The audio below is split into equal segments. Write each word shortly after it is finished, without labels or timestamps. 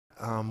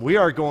We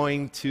are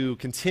going to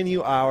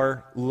continue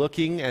our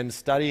looking and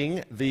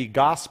studying the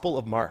Gospel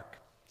of Mark.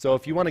 So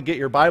if you want to get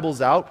your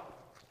Bibles out,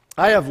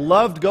 I have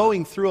loved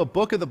going through a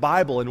book of the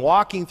Bible and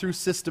walking through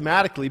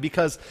systematically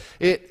because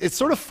it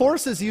sort of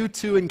forces you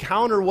to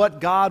encounter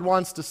what God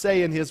wants to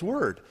say in His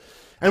Word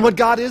and what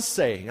God is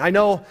saying. I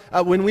know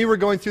when we were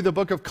going through the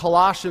book of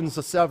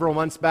Colossians several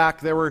months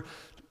back, there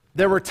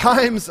were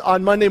times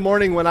on Monday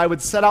morning when I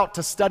would set out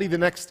to study the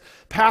next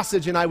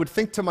passage and I would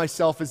think to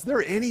myself, is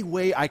there any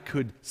way I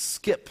could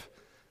skip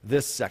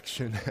this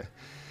section?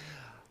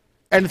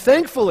 And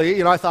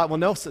thankfully, I thought, well,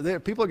 no,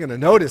 people are going to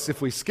notice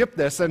if we skip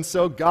this. And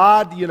so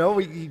God,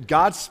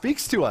 God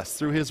speaks to us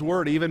through His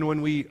Word, even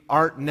when we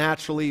aren't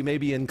naturally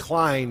maybe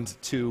inclined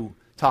to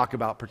talk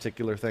about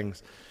particular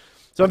things.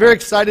 So I'm very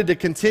excited to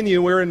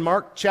continue. We're in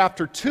Mark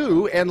chapter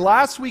 2, and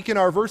last week in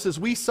our verses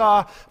we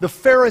saw the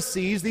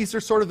Pharisees. These are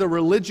sort of the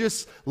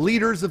religious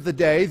leaders of the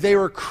day. They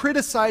were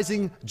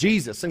criticizing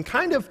Jesus and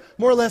kind of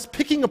more or less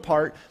picking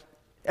apart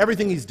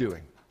everything He's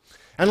doing.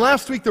 And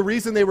last week the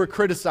reason they were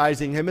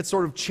criticizing Him, it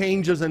sort of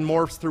changes and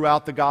morphs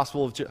throughout the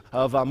Gospel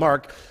of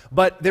Mark,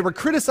 but they were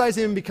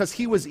criticizing Him because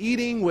He was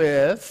eating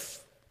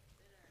with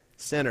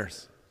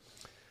sinners.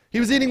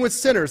 He was eating with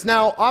sinners.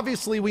 Now,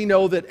 obviously we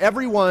know that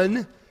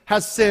everyone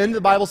has sinned.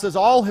 The Bible says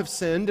all have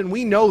sinned, and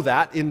we know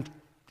that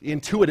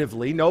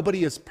intuitively.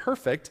 Nobody is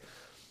perfect.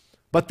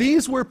 But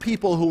these were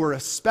people who were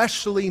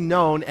especially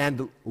known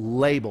and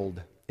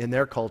labeled in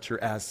their culture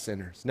as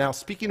sinners. Now,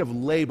 speaking of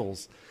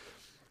labels,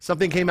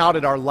 something came out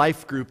at our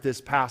life group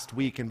this past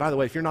week. And by the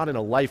way, if you're not in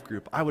a life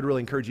group, I would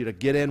really encourage you to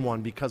get in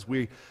one because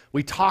we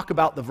talk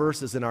about the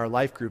verses in our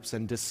life groups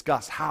and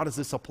discuss how does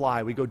this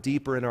apply. We go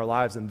deeper in our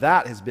lives, and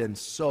that has been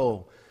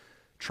so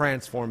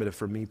transformative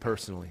for me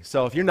personally.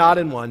 So if you're not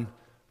in one,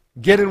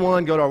 get in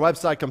one, go to our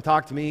website, come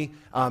talk to me,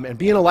 and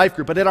be in a life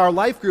group. But at our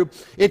life group,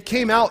 it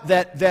came out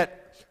that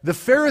the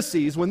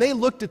Pharisees, when they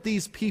looked at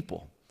these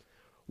people,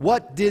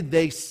 what did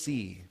they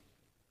see?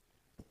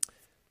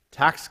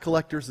 Tax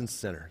collectors and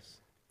sinners.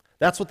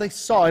 That's what they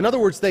saw. In other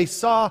words, they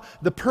saw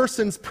the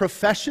person's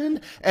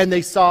profession, and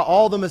they saw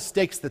all the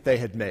mistakes that they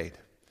had made.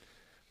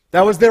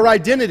 That was their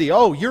identity.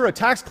 Oh, you're a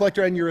tax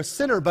collector and you're a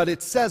sinner. But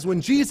it says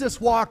when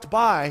Jesus walked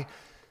by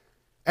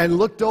and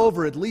looked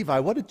over at Levi,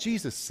 what did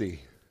Jesus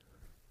see?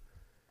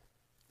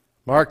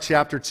 Mark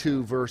chapter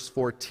 2, verse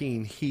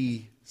 14,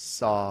 He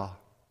saw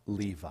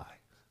Levi.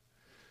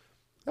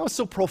 That was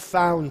so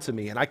profound to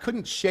me, and I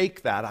couldn't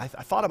shake that. I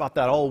thought about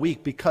that all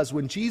week, because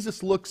when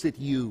Jesus looks at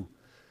you,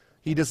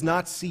 He does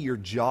not see your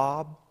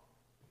job.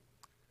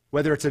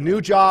 Whether it's a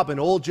new job, an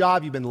old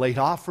job, you've been laid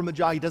off from a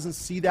job, He doesn't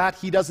see that.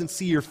 He doesn't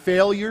see your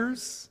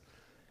failures.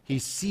 He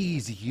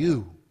sees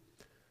you,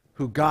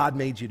 who God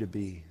made you to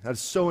be.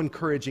 That's so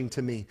encouraging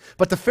to me.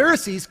 But the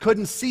Pharisees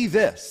couldn't see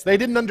this. They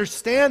didn't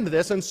understand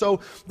this, and so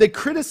they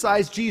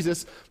criticized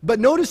Jesus. But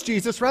notice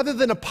Jesus, rather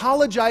than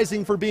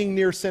apologizing for being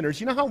near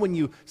sinners, you know how when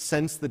you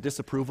sense the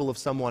disapproval of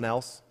someone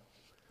else,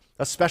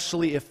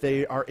 especially if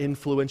they are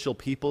influential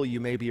people,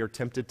 you maybe are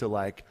tempted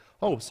to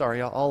oh,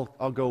 sorry,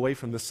 I'll go away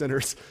from the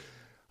sinners.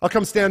 I'll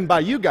come stand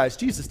by you guys.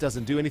 Jesus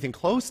doesn't do anything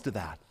close to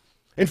that.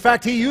 In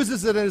fact, He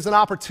uses it as an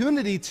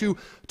opportunity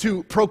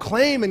to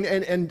proclaim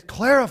and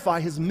clarify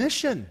His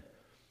mission.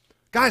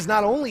 Guys,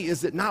 not only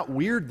is it not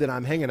weird that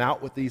I'm hanging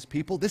out with these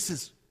people, this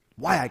is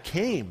why I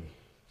came.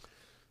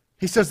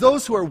 He says,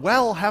 those who are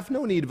well have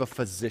no need of a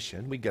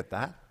physician. We get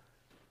that.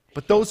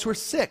 But those who are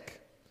sick.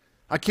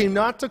 I came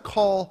not to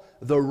call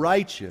the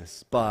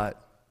righteous,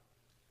 but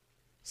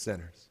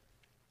sinners.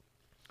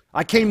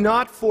 I came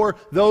not for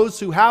those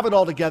who have it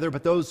all together,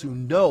 but those who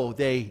know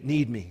they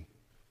need me.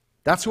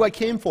 That's who I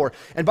came for.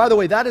 And by the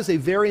way, that is a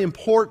very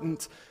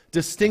important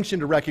distinction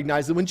to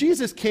recognize, that when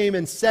Jesus came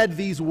and said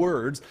these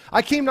words,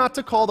 I came not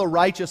to call the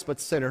righteous but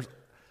sinners,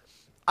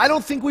 I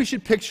don't think we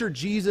should picture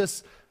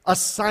Jesus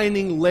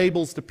assigning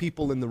labels to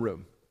people in the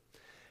room.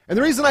 And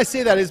the reason I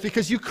say that is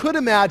because you could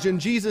imagine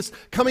Jesus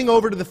coming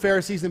over to the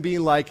Pharisees and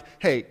being like,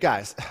 hey,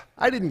 guys,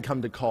 I didn't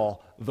come to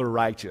call the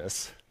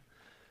righteous.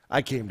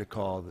 I came to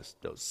call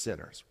those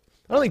sinners.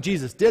 I don't think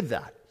Jesus did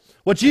that.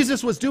 What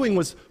Jesus was doing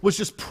was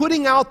just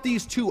putting out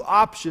these two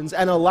options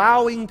and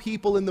allowing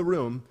people in the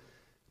room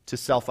to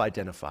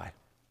self-identify.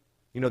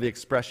 You know the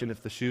expression,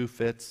 if the shoe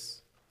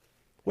fits,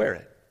 wear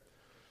it.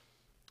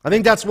 I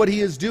think that's what He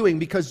is doing,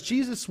 because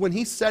Jesus, when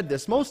He said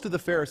this, most of the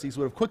Pharisees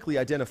would have quickly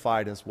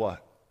identified as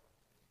what?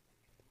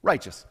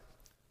 Righteous.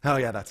 Oh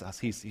yeah, that's us.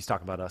 He's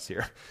talking about us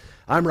here.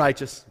 I'm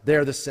righteous,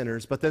 they're the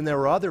sinners. But then there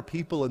were other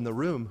people in the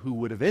room who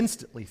would have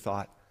instantly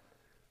thought,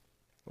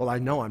 well, I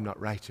know I'm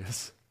not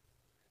righteous.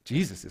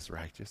 Jesus is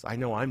righteous. I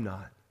know I'm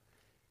not.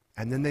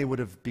 And then they would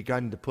have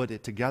begun to put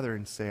it together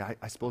and say,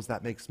 I suppose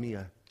that makes me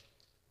a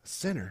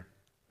sinner.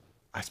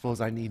 I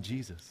suppose I need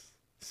Jesus.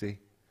 See?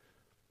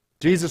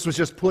 Jesus was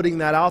just putting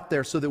that out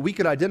there so that we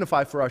could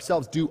identify for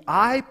ourselves, do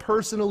I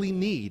personally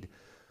need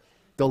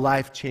the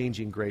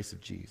life-changing grace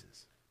of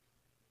Jesus?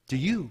 Do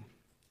you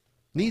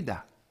need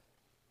that?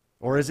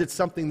 Or is it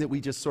something that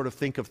we just sort of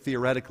think of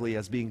theoretically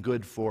as being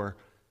good for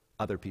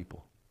other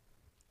people?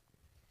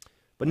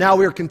 But now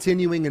we're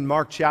continuing in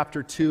Mark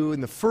chapter 2,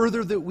 and the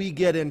further that we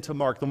get into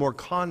Mark, the more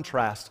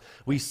contrast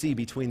we see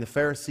between the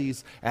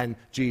Pharisees and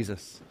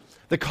Jesus.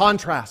 The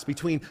contrast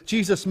between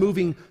Jesus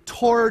moving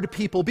toward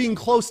people, being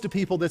close to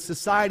people that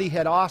society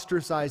had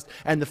ostracized,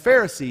 and the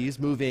Pharisees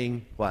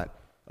moving,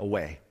 what?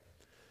 Away.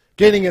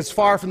 Getting as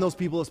far from those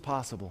people as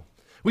possible.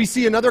 We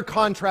see another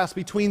contrast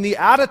between the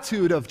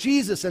attitude of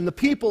Jesus and the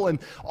people and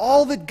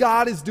all that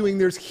God is doing.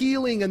 There's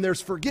healing and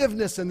there's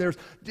forgiveness and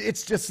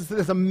it's just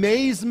this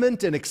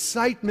amazement and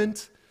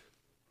excitement.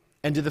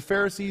 And to the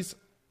Pharisees,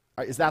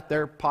 is that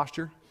their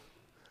posture?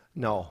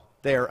 No.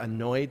 They're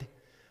annoyed.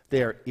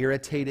 They're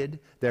irritated.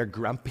 They're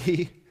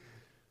grumpy.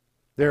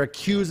 They're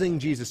accusing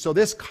Jesus. So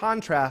this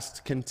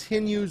contrast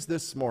continues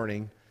this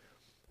morning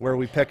where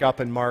we pick up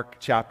in Mark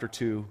chapter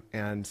 2.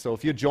 And so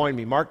if you join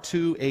me, Mark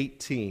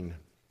 2:18.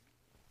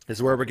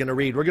 is where we're going to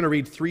read. We're going to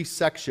read 3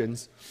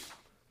 sections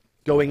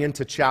going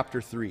into chapter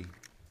 3.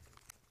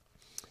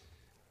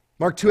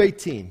 Mark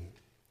 2:18.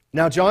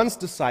 Now John's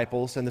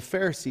disciples and the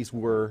Pharisees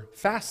were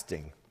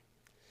fasting.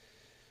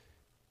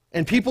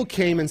 And people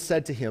came and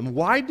said to him,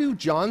 "Why do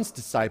John's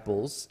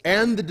disciples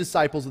and the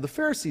disciples of the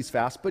Pharisees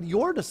fast, but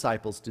your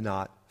disciples do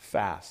not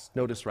fast?"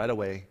 Notice right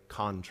away,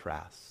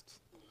 contrast.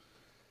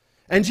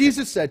 And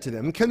Jesus said to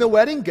them, "Can the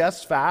wedding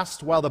guests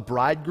fast while the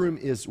bridegroom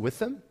is with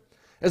them?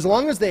 As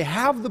long as they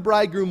have the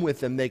bridegroom with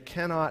them, they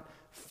cannot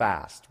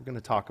fast." We're going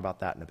to talk about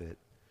that in a bit.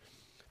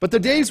 "But the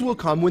days will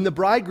come when the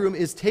bridegroom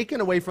is taken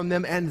away from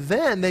them, and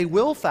then they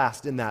will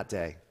fast in that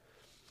day.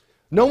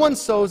 No one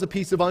sews a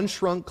piece of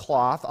unshrunk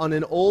cloth on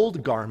an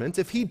old garment.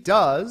 If he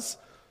does,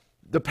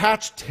 the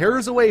patch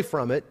tears away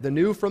from it, the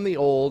new from the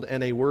old,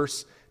 and a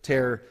worse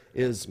tear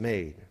is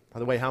made." By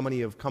the way, how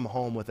many have come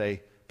home with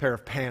a pair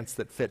of pants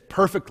that fit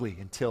perfectly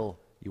until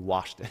you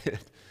washed it?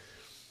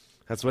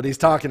 That's what he's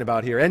talking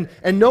about here.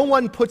 And no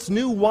one puts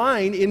new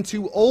wine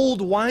into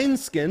old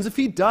wineskins. If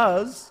he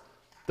does,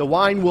 the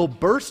wine will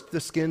burst the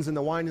skins and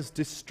the wine is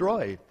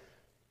destroyed.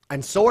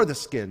 And so are the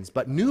skins,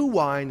 but new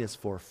wine is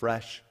for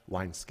fresh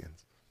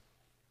wineskins.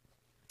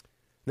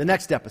 The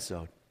next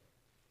episode,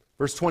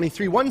 verse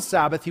 23, one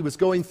Sabbath he was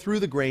going through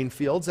the grain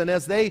fields, and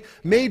as they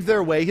made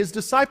their way, his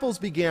disciples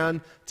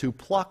began to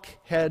pluck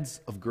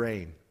heads of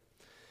grain.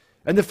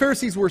 And the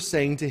Pharisees were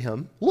saying to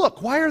him,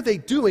 "Look, why are they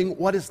doing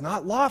what is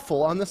not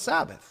lawful on the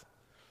Sabbath?"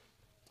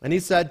 And he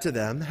said to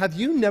them, "Have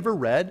you never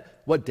read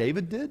what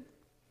David did?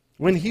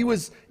 When he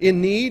was in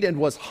need and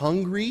was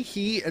hungry,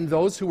 he and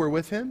those who were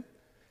with him,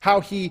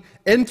 how he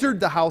entered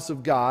the house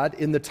of God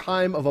in the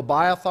time of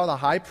Abiathar the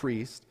high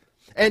priest,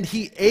 and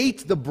he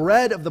ate the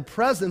bread of the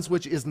presence,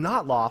 which is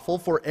not lawful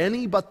for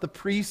any but the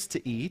priest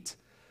to eat,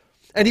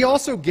 and he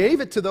also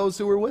gave it to those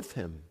who were with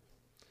him.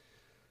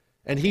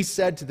 And he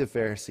said to the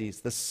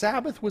Pharisees, the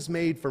Sabbath was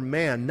made for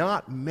man,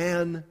 not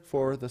man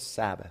for the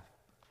Sabbath.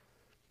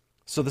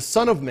 So the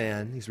Son of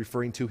Man," he's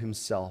referring to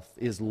himself,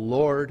 "is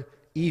Lord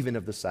even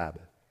of the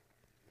Sabbath."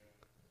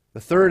 The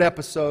third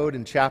episode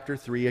in chapter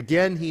 3,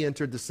 again he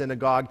entered the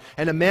synagogue,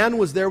 and a man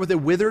was there with a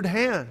withered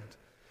hand.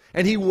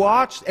 And they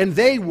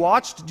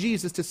watched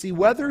Jesus to see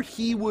whether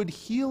he would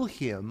heal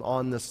him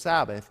on the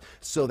Sabbath,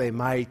 so they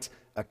might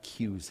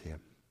accuse him.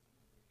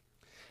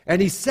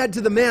 And he said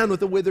to the man with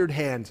the withered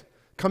hand,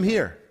 "Come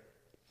here."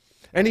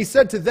 And he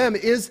said to them,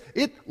 "Is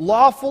it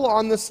lawful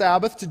on the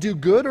Sabbath to do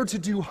good or to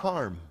do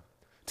harm,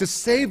 to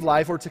save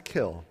life or to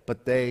kill?"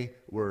 But they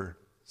were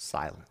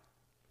silent.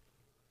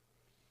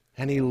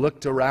 And he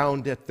looked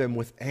around at them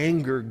with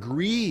anger,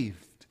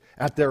 grieved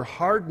at their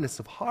hardness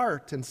of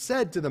heart, and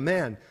said to the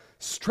man,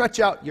 "Stretch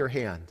out your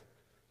hand."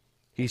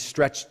 He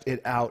stretched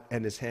it out,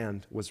 and his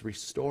hand was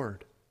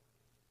restored.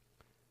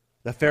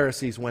 The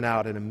Pharisees went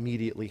out and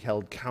immediately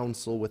held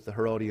counsel with the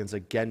Herodians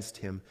against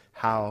him,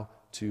 how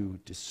to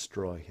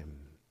destroy him.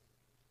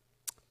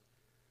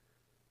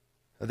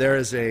 There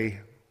is a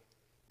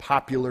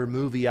popular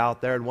movie out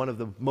there, and one of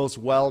the most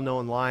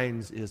well-known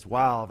lines is,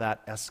 "Wow,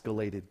 that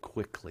escalated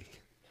quickly."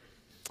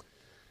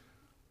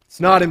 It's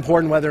not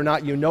important whether or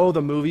not you know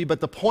the movie, but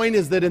the point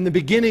is that in the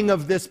beginning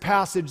of this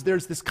passage,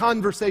 there's this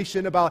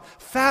conversation about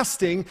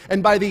fasting,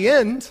 and by the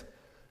end,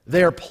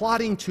 they're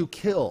plotting to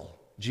kill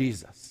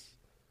Jesus.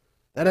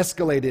 That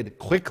escalated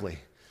quickly.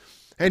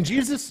 And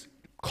Jesus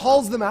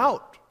calls them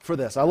out for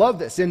this. I love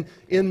this. In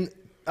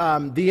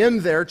the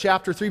end there,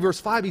 chapter 3, verse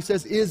 5, he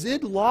says, "Is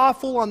it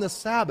lawful on the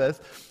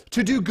Sabbath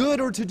to do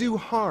good or to do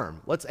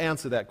harm?" Let's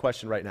answer that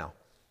question right now.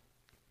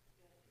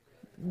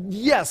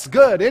 Yes,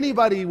 good.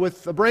 Anybody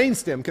with a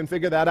brainstem can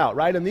figure that out,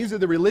 right? And these are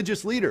the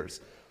religious leaders.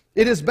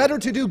 It is better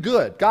to do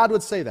good. God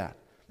would say that.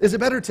 Is it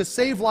better to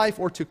save life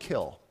or to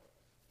kill?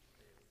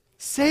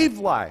 Save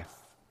life.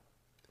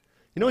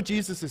 You know what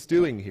Jesus is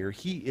doing here?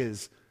 He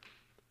is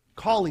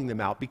calling them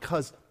out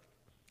because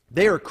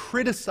they are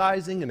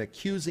criticizing and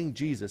accusing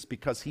Jesus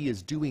because he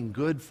is doing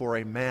good for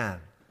a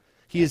man.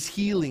 He is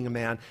healing a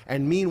man.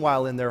 And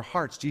meanwhile, in their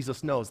hearts,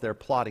 Jesus knows they're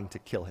plotting to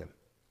kill him.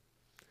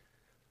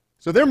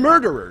 So they're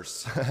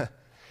murderers.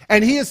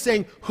 And he is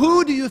saying,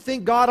 who do you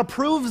think God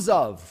approves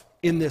of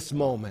in this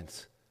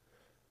moment?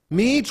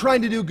 Me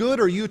trying to do good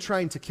or you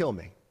trying to kill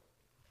me?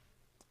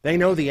 They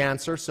know the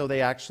answer, so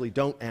they actually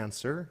don't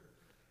answer.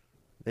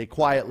 They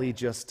quietly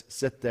just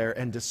sit there,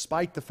 and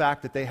despite the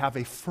fact that they have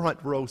a front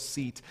row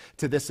seat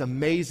to this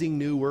amazing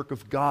new work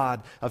of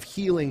God, of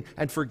healing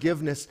and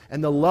forgiveness,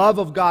 and the love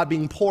of God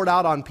being poured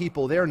out on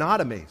people, they're not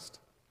amazed.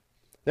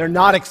 They're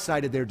not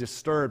excited, they're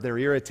disturbed, they're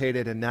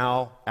irritated, and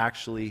now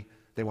actually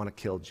they want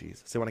to kill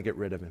Jesus. They want to get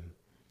rid of him.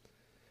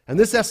 And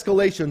this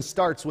escalation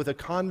starts with a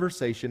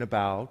conversation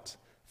about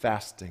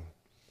fasting.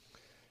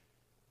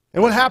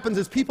 And what happens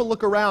is people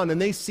look around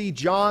and they see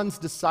John's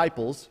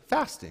disciples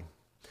fasting.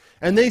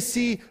 And they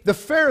see the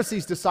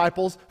Pharisees'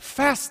 disciples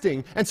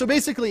fasting. And so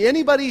basically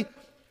anybody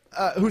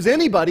who's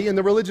anybody in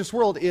the religious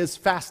world is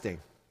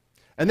fasting.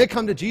 And they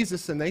come to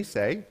Jesus and they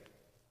say,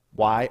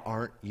 "Why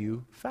aren't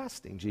you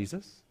fasting,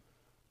 Jesus?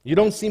 You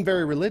don't seem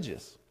very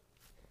religious."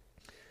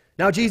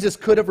 Now Jesus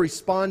could have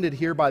responded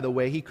here, by the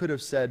way. He could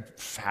have said,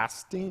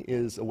 "Fasting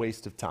is a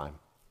waste of time.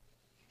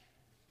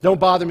 Don't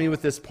bother me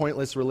with this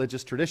pointless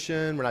religious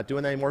tradition. We're not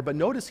doing that anymore." But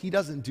notice he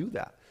doesn't do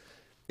that.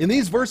 In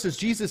these verses,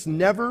 Jesus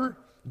never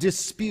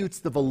disputes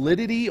the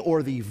validity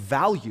or the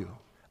value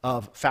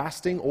of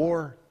fasting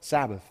or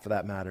Sabbath, for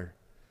that matter.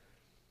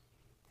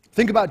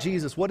 Think about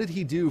Jesus. What did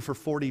he do for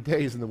 40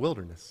 days in the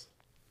wilderness?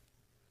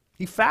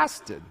 He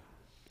fasted.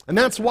 And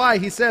that's why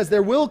he says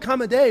there will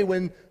come a day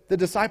when the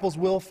disciples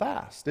will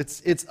fast.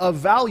 It's of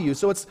value.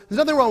 So there's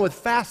nothing wrong with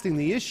fasting.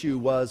 The issue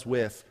was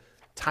with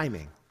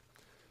timing.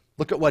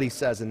 Look at what he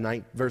says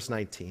in verse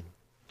 19.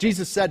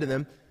 Jesus said to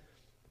them,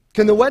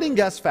 "Can the wedding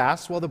guests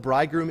fast while the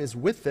bridegroom is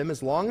with them?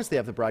 As long as they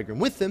have the bridegroom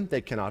with them,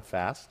 they cannot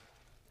fast.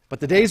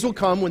 But the days will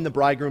come when the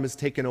bridegroom is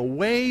taken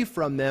away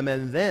from them,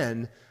 and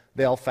then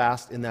they'll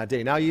fast in that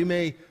day." Now you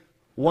may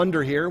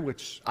wonder here,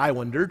 which I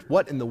wondered,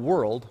 what in the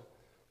world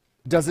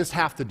does this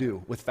have to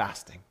do with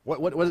fasting?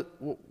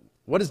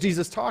 What is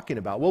Jesus talking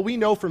about? Well, we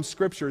know from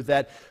Scripture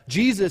that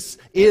Jesus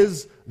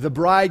is the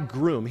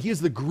bridegroom. He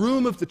is the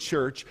groom of the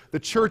church. The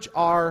church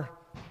are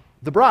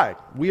the bride.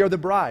 We are the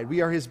bride.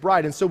 We are his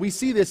bride. And so we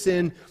see this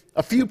in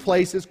a few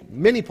places,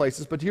 many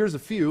places, but here's a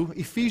few.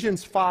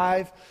 Ephesians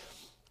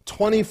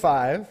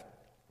 5:25.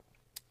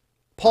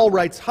 Paul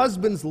writes,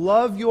 "Husbands,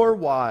 love your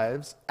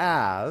wives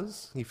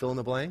as," you fill in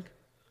the blank,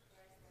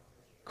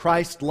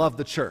 "Christ loved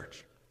the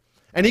church."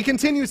 And he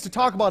continues to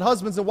talk about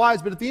husbands and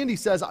wives, but at the end he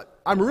says,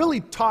 I'm really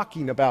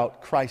talking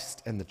about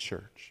Christ and the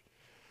church.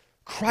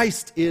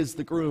 Christ is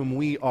the groom,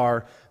 we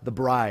are the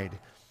bride.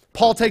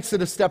 Paul takes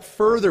it a step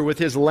further with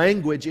his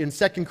language in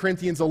 2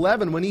 Corinthians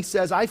 11 when he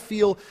says, "I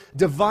feel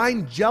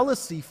divine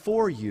jealousy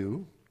for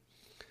you,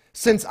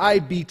 since I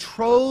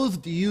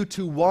betrothed you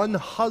to one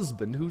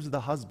husband." Who's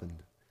the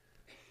husband?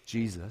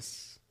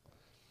 Jesus.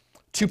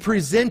 "To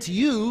present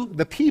you,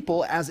 the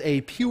people, as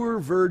a pure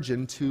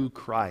virgin to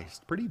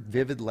Christ." Pretty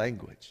vivid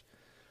language.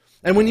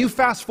 And when you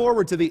fast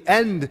forward to the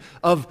end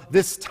of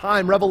this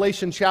time,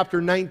 Revelation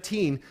chapter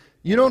 19,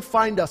 you don't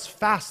find us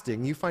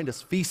fasting, you find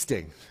us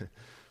feasting.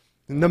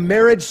 In the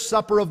marriage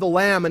supper of the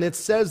Lamb, and it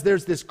says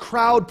there's this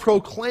crowd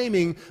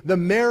proclaiming the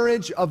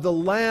marriage of the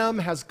Lamb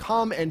has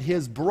come and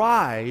his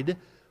bride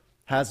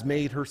has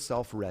made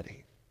herself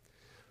ready.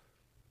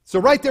 So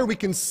right there we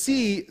can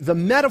see the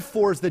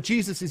metaphors that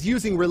Jesus is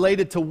using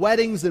related to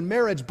weddings and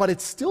marriage, but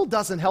it still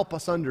doesn't help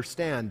us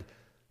understand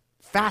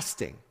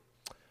fasting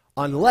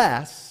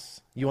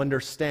unless you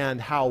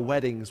understand how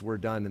weddings were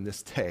done in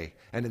this day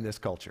and in this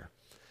culture.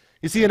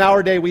 You see, in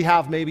our day we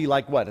have maybe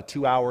like a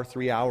 2-hour,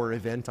 3-hour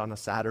event on a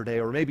Saturday,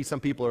 or maybe some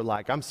people are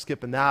like, "I'm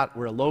skipping that,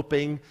 we're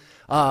eloping."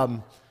 You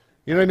know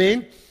what I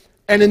mean?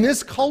 And in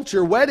this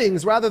culture,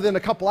 weddings, rather than a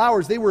couple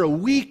hours, they were a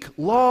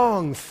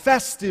week-long,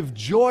 festive,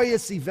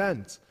 joyous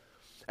event.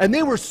 And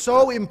they were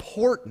so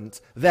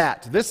important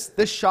that, this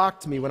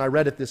shocked me when I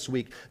read it this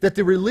week, that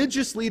the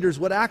religious leaders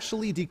would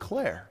actually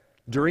declare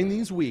during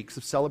these weeks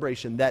of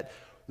celebration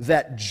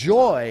that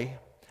joy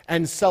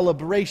and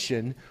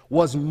celebration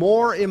was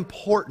more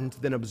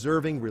important than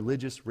observing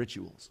religious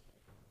rituals.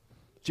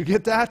 Did you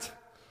get that?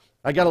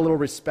 I got a little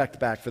respect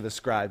back for the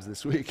scribes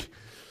this week.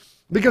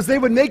 Because they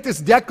would make this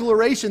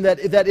declaration that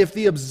if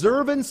the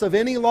observance of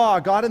any law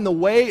got in the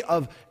way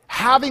of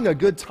having a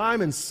good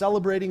time and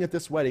celebrating at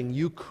this wedding,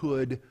 you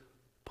could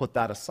put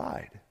that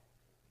aside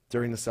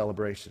during the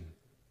celebration.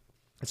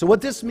 And so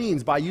what this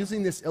means, by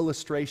using this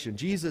illustration,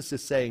 Jesus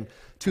is saying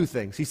two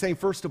things. He's saying,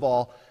 first of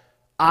all,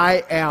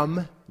 I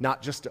am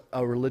not just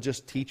a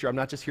religious teacher. I'm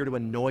not just here to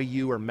annoy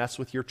you or mess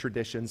with your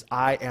traditions.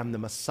 I am the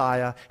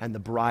Messiah and the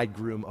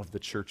bridegroom of the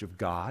church of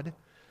God.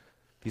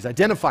 He's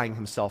identifying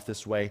himself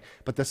this way.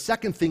 But the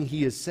second thing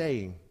he is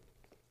saying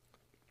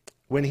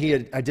when he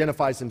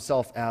identifies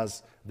himself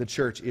as the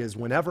church is,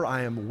 whenever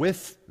I am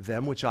with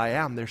them, which I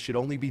am, there should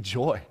only be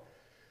joy.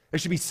 There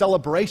should be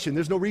celebration.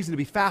 There's no reason to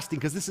be fasting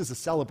because this is a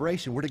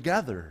celebration. We're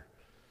together.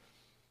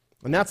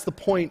 And that's the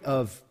point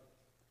of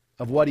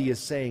what he is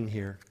saying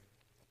here.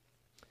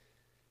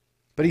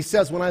 But he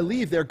says, when I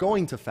leave, they're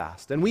going to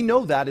fast. And we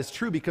know that is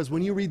true because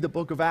when you read the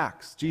book of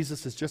Acts,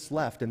 Jesus has just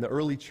left and the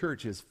early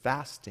church is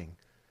fasting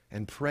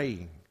and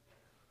praying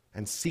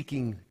and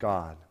seeking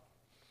God.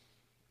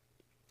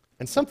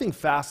 And something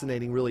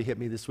fascinating really hit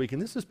me this week,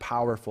 and this is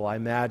powerful. I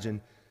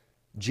imagine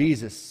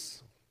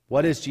Jesus,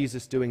 what is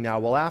Jesus doing now?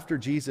 Well, after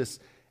Jesus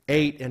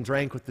ate and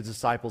drank with the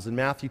disciples in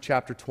Matthew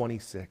chapter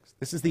 26,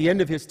 this is the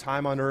end of his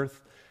time on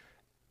earth,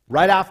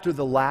 right after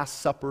the Last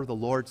Supper, the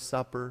Lord's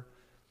Supper,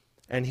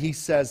 and he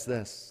says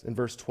this in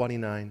verse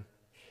 29,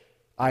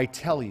 I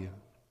tell you,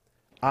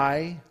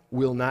 I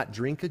will not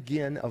drink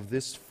again of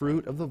this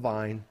fruit of the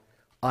vine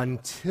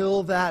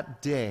until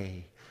that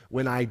day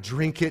when I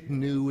drink it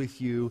new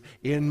with you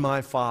in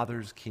my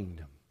Father's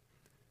kingdom.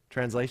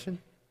 Translation?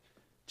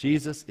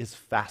 Jesus is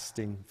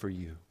fasting for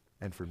you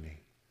and for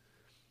me.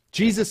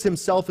 Jesus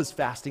himself is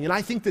fasting, and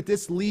I think that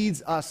this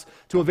leads us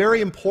to a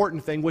very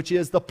important thing, which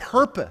is the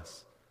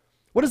purpose.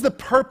 What is the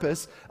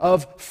purpose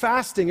of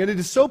fasting? And it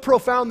is so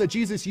profound that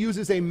Jesus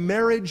uses a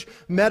marriage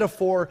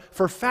metaphor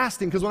for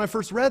fasting, because when I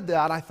first read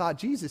that, I thought,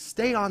 Jesus,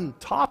 stay on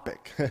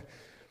topic.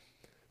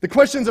 The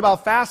question's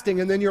about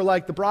fasting, and then you're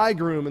like the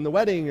bridegroom in the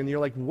wedding, and you're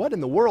like, what in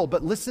the world?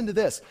 But listen to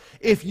this.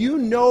 If you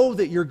know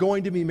that you're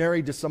going to be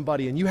married to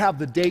somebody, and you have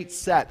the date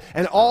set,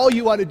 and all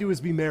you want to do is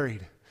be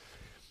married,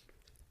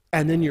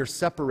 and then you're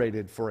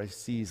separated for a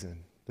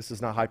season. This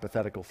is not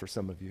hypothetical for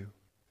some of you.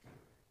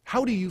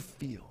 How do you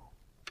feel?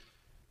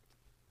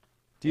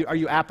 Are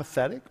you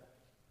apathetic?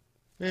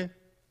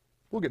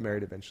 We'll get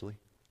married eventually.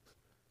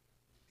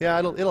 Yeah,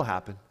 it'll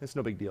happen. It's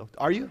no big deal.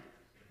 Are you?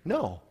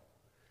 No.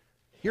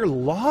 You're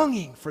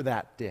longing for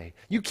that day.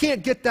 You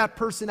can't get that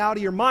person out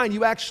of your mind.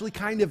 You actually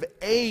kind of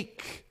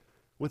ache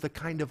with a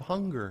kind of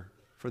hunger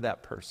for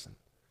that person.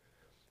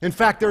 In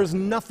fact, there is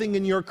nothing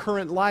in your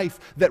current life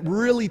that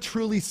really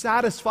truly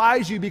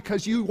satisfies you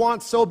because you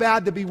want so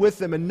bad to be with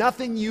them, and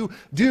nothing you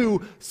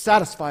do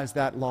satisfies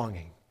that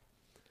longing.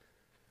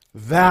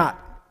 That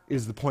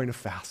is the point of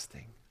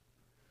fasting,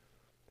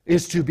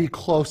 is to be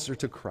closer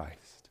to Christ.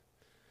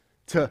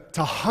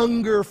 To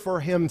hunger for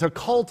him, to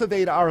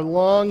cultivate our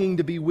longing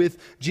to be with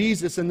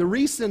Jesus. And the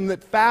reason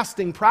that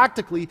fasting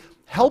practically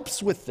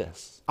helps with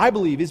this, I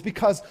believe, is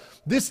because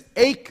this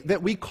ache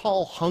that we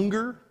call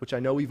hunger, which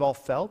I know we've all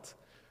felt,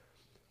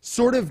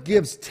 sort of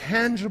gives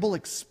tangible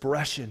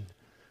expression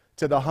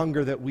to the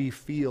hunger that we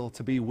feel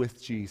to be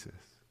with Jesus.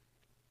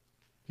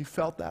 You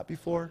felt that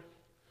before?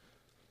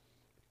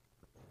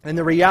 And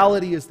the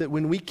reality is that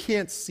when we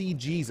can't see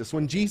Jesus,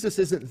 when Jesus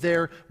isn't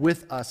there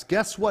with us,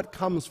 guess what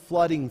comes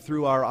flooding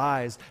through our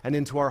eyes and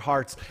into our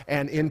hearts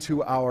and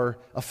into our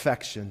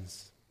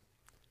affections?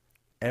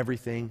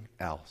 Everything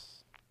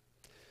else.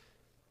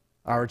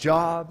 Our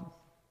job,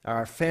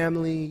 our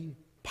family,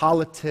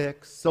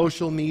 politics,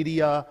 social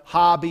media,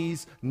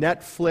 hobbies,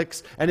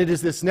 Netflix, and it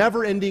is this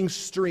never-ending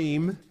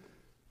stream,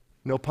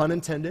 no pun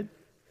intended,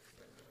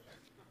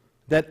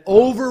 that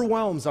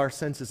overwhelms our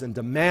senses and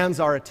demands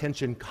our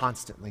attention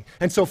constantly.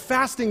 And so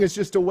fasting is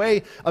just a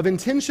way of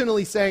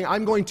intentionally saying,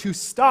 I'm going to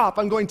stop,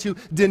 I'm going to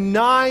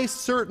deny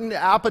certain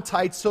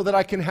appetites so that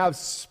I can have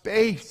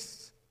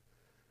space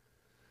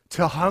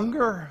to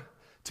hunger,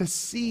 to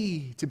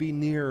see, to be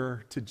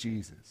nearer to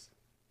Jesus.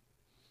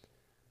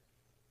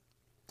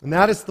 And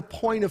that is the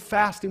point of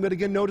fasting. But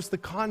again, notice the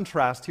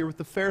contrast here with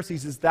the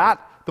Pharisees. Is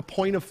that the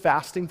point of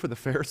fasting for the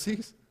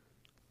Pharisees?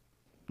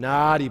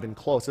 Not even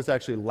close. That's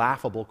actually a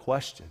laughable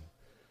question.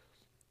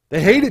 They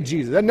hated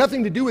Jesus. It had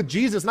nothing to do with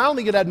Jesus. And I don't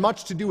think it had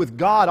much to do with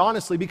God,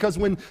 honestly, because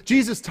when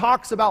Jesus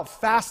talks about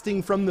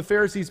fasting from the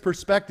Pharisees'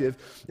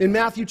 perspective, in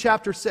Matthew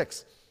chapter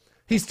 6,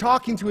 he's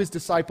talking to his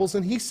disciples,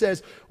 and he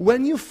says,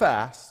 when you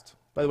fast,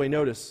 by the way,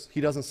 notice, he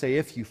doesn't say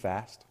if you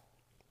fast.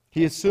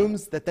 He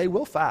assumes that they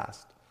will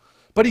fast.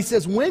 But he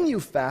says, when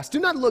you fast, do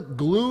not look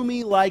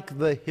gloomy like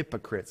the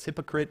hypocrites.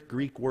 Hypocrite,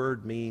 Greek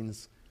word,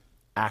 means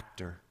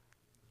actor.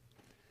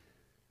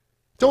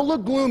 Don't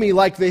look gloomy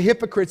like the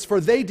hypocrites, for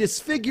they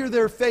disfigure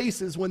their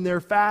faces when they're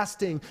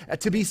fasting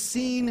to be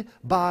seen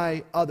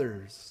by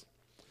others.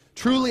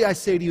 Truly I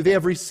say to you, they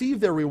have received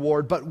their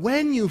reward. But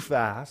when you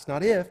fast,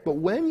 not if, but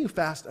when you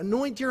fast,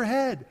 anoint your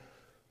head,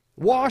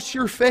 wash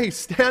your face,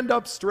 stand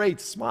up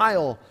straight,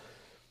 smile,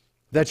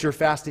 that your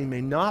fasting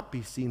may not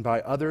be seen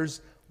by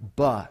others,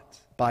 but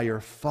by your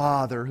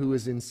Father who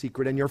is in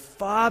secret. And your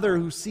Father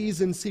who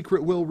sees in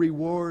secret will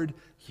reward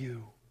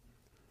you.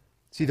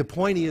 See, the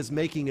point he is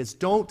making is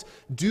don't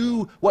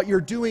do what you're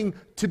doing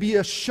to be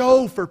a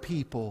show for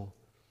people.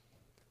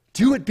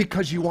 Do it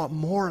because you want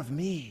more of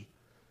me.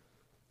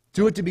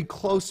 Do it to be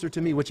closer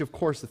to me, which of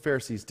course the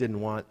Pharisees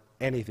didn't want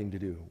anything to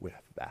do with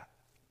that.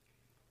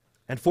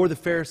 And for the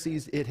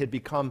Pharisees, it had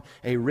become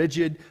a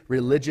rigid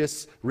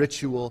religious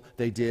ritual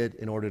they did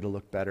in order to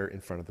look better in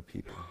front of the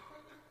people.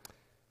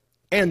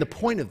 And the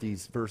point of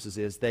these verses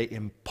is they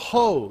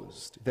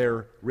imposed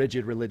their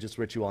rigid religious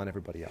ritual on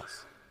everybody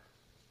else.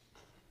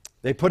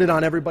 They put it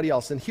on everybody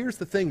else. And here's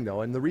the thing,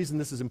 though, and the reason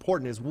this is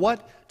important is,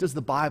 what does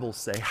the Bible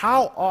say?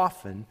 How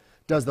often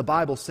does the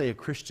Bible say a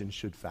Christian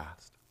should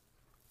fast?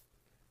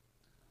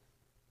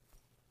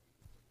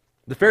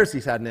 The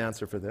Pharisees had an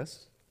answer for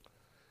this.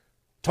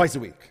 Twice a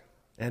week.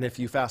 And if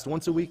you fast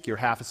once a week, you're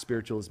half as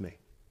spiritual as me.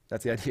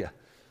 That's the idea.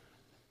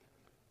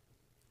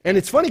 And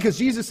it's funny because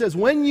Jesus says,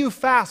 when you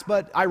fast,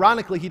 but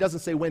ironically, he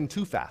doesn't say when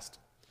to fast.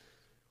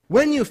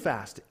 When you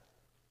fast.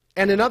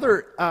 And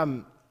another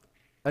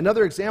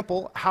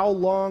example, how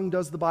long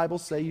does the Bible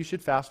say you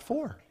should fast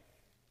for?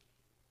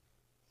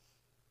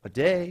 A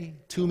day,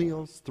 2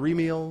 meals, 3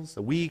 meals,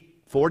 a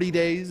week, 40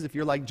 days if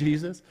you're like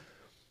Jesus.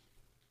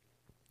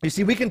 You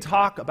see, we can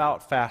talk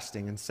about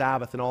fasting and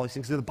Sabbath and all these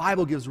things. The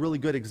Bible gives really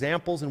good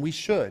examples, and we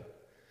should.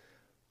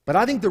 But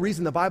I think the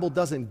reason the Bible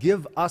doesn't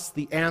give us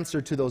the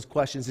answer to those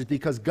questions is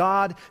because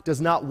God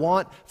does not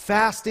want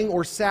fasting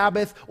or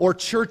Sabbath or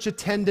church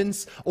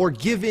attendance or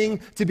giving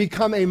to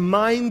become a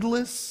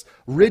mindless,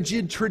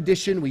 rigid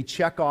tradition we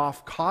check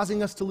off,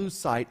 causing us to lose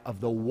sight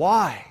of the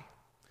why,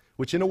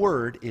 which in a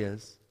word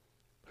is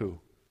who?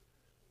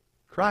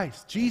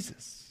 Christ,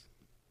 Jesus.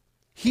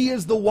 He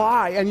is the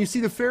why. And you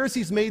see, the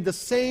Pharisees made the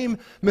same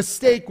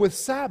mistake with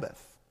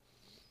Sabbath.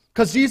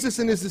 Because Jesus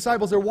and his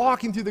disciples are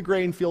walking through the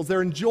grain fields.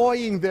 They're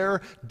enjoying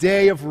their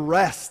day of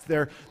rest.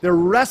 They're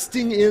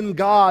resting in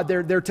God.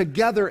 They're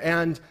together.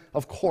 And,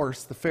 of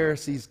course, the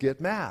Pharisees get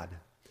mad.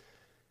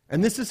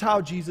 And this is how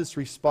Jesus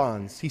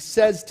responds. He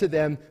says to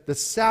them, the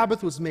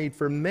Sabbath was made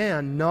for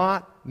man,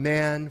 not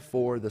man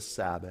for the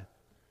Sabbath.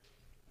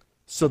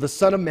 So the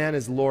Son of Man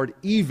is Lord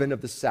even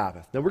of the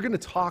Sabbath. Now we're going to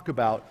talk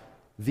about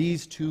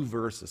these two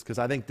verses because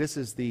I think this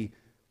is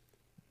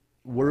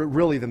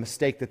really the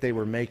mistake that they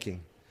were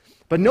making.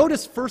 But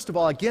notice, first of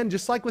all, again,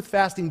 just like with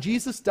fasting,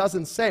 Jesus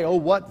doesn't say, oh,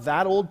 what,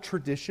 that old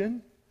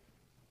tradition?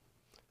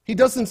 He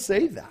doesn't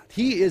say that.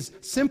 He is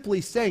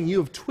simply saying you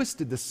have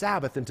twisted the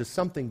Sabbath into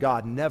something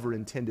God never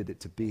intended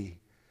it to be.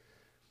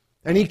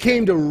 And he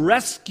came to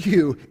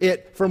rescue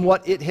it from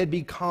what it had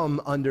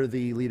become under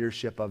the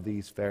leadership of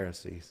these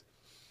Pharisees.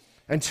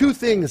 And two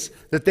things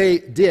that they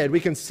did,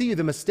 we can see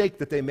the mistake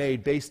that they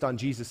made based on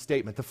Jesus'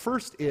 statement. The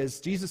first is,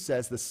 Jesus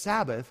says the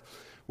Sabbath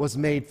was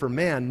made for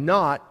man,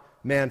 not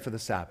man for the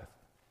Sabbath.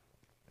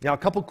 Now, a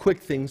couple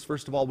quick things.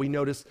 First of all, we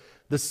notice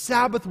the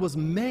Sabbath was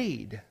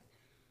made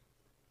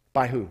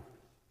by who?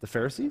 The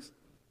Pharisees?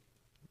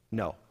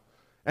 No.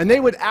 And they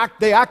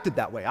acted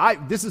that way.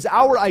 This is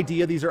our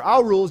idea. These are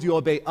our rules. You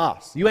obey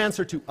us. You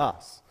answer to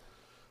us.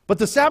 But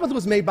the Sabbath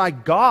was made by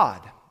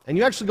God. And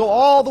you actually go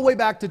all the way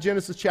back to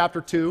Genesis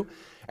chapter 2,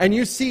 and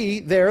you see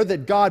there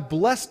that God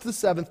blessed the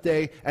seventh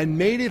day and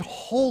made it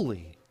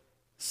holy,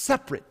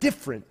 separate,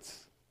 different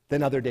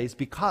than other days,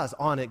 because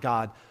on it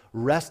God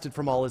rested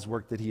from all his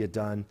work that he had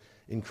done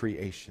in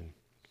creation.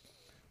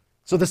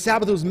 So the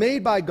Sabbath was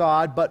made by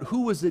God, but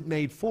who was it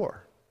made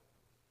for?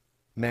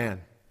 Man.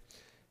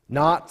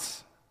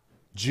 Not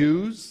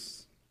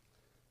Jews,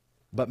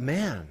 but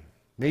man.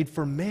 Made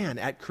for man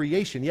at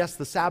creation. Yes,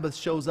 the Sabbath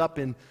shows up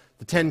in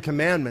the Ten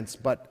Commandments,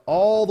 but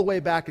all the way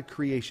back at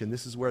creation,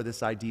 this is where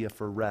this idea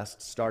for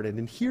rest started.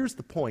 And here's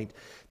the point.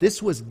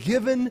 This was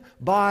given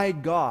by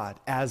God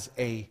as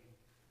a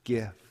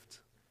gift.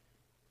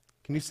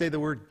 Can you say the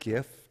word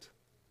gift?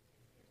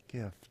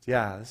 Gift.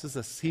 Yeah, this is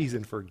a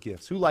season for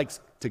gifts. Who likes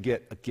to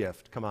get a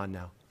gift? Come on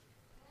now.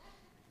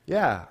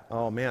 Yeah.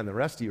 Oh man, the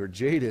rest of you are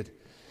jaded.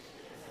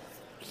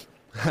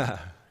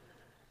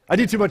 I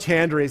do too much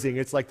hand raising.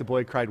 It's like the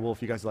boy cried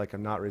wolf. You guys are like,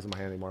 I'm not raising my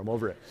hand anymore. I'm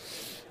over it.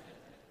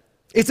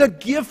 It's a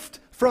gift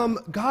from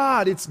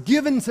God. It's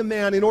given to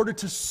man in order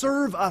to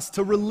serve us,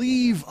 to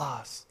relieve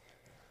us,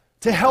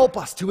 to help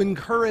us, to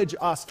encourage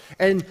us.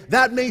 And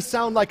that may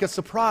sound like a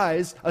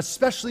surprise,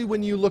 especially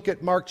when you look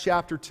at Mark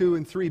chapter 2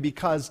 and 3,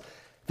 because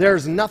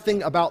there's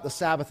nothing about the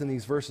Sabbath in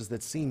these verses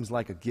that seems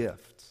like a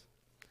gift.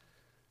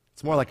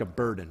 It's more like a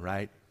burden,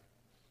 right?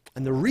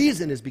 And the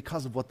reason is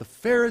because of what the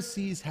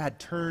Pharisees had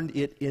turned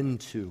it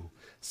into,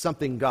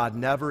 something God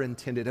never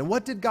intended. And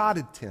what did God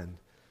intend?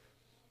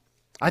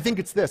 I think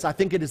it's this. I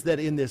think it is that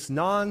in this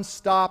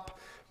non-stop,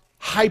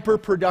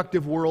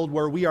 hyper-productive world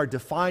where we are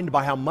defined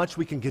by how much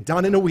we can get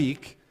done in a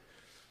week,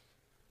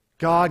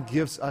 God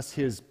gives us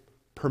his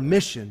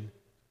permission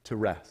to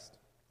rest,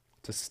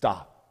 to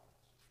stop.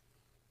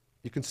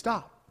 You can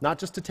stop, not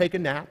just to take a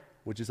nap,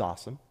 which is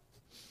awesome,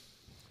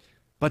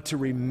 but to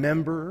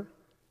remember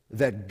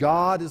that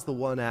God is the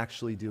one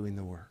actually doing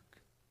the work.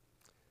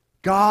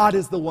 God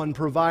is the one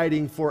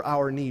providing for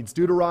our needs.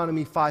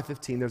 Deuteronomy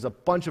 5:15, there's a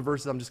bunch of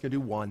verses, I'm just going to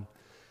do one.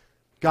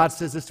 God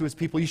says this to his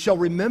people, you shall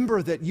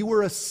remember that you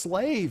were a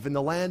slave in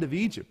the land of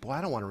Egypt. Boy,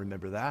 I don't want to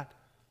remember that.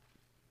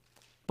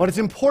 But it's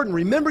important.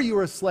 Remember you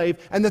were a slave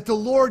and that the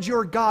Lord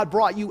your God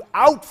brought you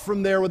out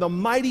from there with a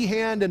mighty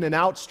hand and an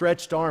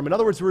outstretched arm. In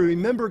other words, we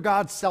remember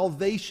God's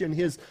salvation,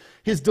 his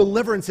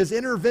deliverance, his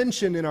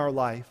intervention in our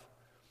life.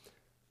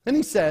 Then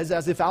he says,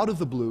 as if out of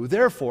the blue,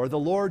 therefore the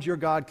Lord your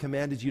God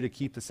commanded you to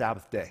keep the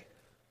Sabbath day.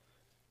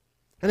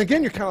 And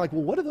again, you're kind of like,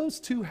 well, what do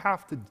those two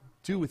have to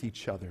do with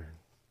each other?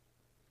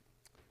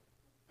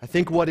 I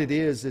think what it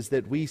is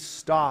that we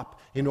stop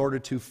in order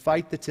to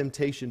fight the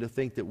temptation to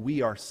think that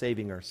we are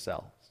saving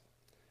ourselves.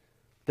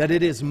 That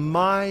it is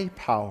my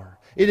power.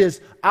 It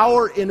is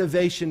our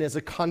innovation as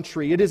a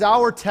country. It is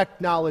our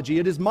technology.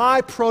 It is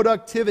my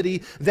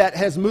productivity that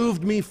has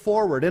moved me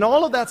forward. And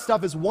all of that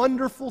stuff is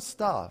wonderful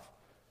stuff.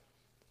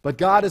 But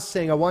God is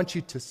saying, I want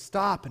you to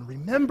stop and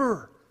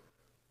remember,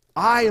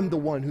 I am the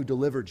one who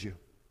delivered you.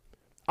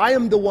 I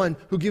am the one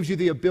who gives you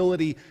the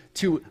ability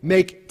to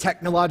make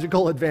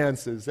technological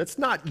advances. That's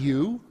not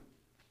you.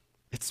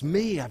 It's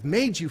me. I've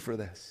made you for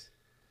this.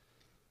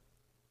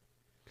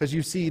 Because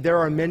you see, there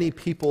are many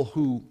people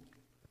who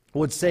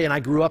would say, and I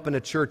grew up in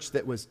a church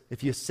that was,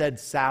 if you said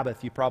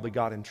Sabbath, you probably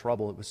got in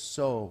trouble. It was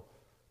so,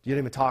 you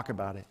didn't even talk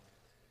about it.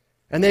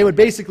 And they would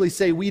basically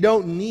say, we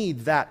don't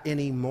need that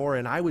anymore.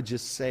 And I would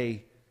just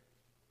say,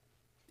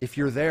 if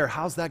you're there,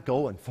 how's that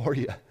going for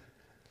you?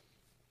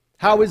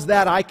 How is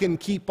that I can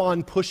keep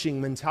on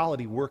pushing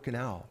mentality working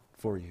out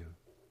for you?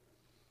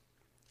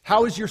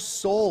 How is your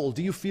soul?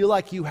 Do you feel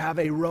like you have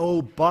a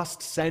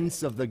robust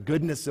sense of the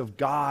goodness of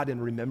God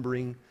and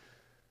remembering?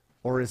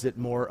 Or is it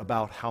more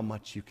about how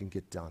much you can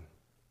get done?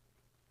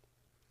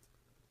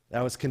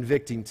 That was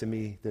convicting to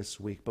me this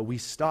week. But we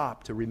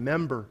stop to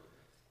remember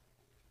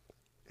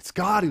it's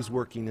God who's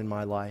working in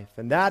my life.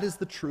 And that is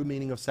the true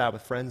meaning of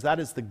Sabbath, friends. That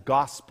is the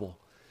gospel,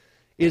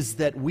 is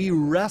that we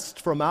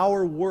rest from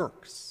our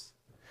works.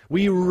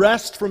 We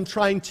rest from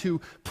trying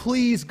to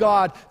please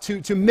God,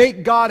 to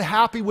make God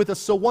happy with us,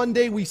 so one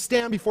day we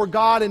stand before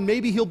God and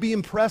maybe He'll be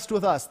impressed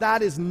with us.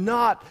 That is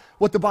not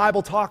what the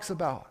Bible talks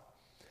about.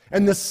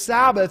 And the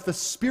Sabbath, the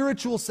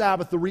spiritual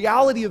Sabbath, the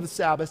reality of the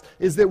Sabbath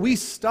is that we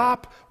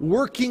stop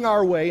working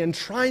our way and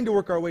trying to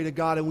work our way to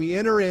God, and we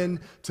enter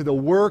into the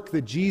work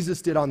that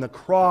Jesus did on the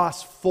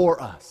cross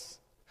for us.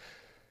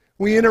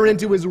 We enter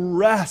into His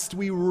rest.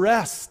 We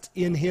rest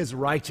in His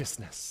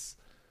righteousness,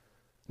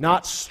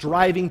 not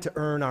striving to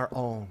earn our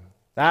own.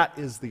 That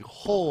is the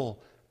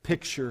whole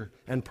picture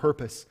and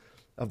purpose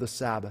of the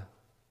Sabbath.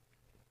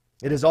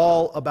 It is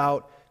all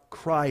about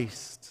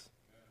Christ.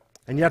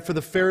 And yet for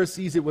the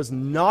Pharisees, it was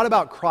not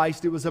about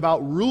Christ, it was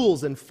about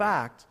rules. In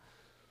fact,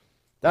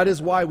 that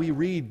is why we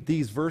read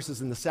these verses,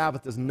 and the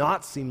Sabbath does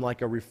not seem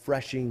like a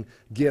refreshing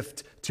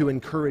gift to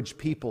encourage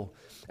people.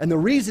 And the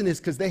reason is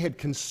because the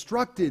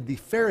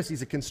Pharisees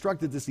had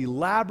constructed this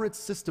elaborate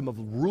system of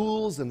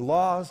rules and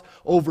laws,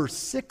 over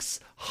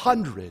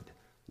 600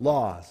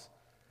 laws,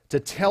 to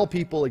tell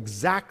people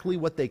exactly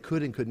what they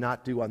could and could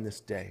not do on this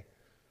day.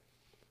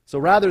 So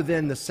rather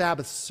than the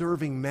Sabbath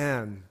serving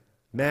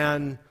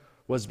man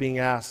was being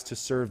asked to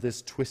serve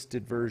this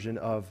twisted version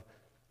of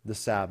the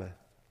Sabbath.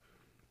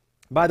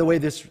 By the way,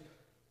 this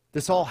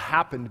all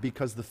happened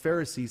because the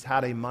Pharisees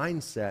had a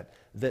mindset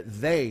that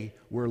they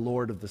were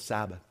Lord of the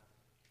Sabbath.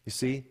 You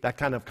see, that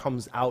kind of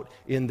comes out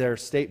in their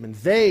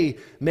statement. They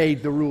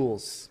made the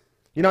rules.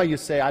 You know how you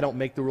say, I don't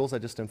make the rules, I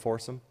just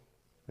enforce them?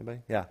 Anybody?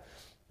 Yeah.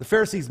 The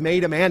Pharisees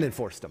made them and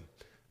enforced them.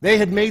 They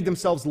had made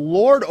themselves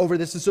Lord over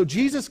this. And so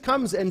Jesus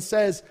comes and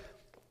says,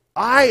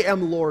 I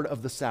am Lord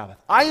of the Sabbath.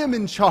 I am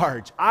in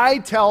charge. I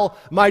tell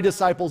my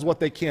disciples what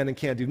they can and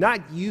can't do,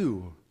 not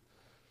you.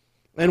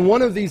 And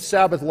one of these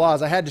Sabbath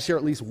laws, I had to share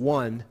at least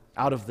one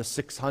out of the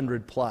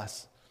 600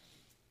 plus,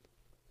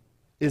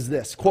 is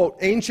this. Quote,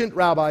 ancient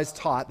rabbis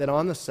taught that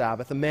on the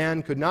Sabbath, a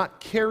man could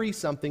not carry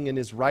something in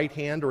his right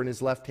hand or in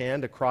his left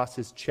hand across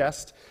his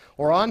chest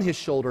or on his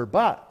shoulder,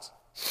 but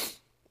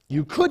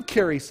you could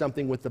carry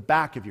something with the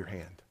back of your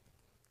hand.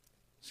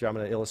 So I'm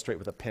going to illustrate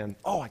with a pen.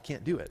 Oh, I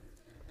can't do it.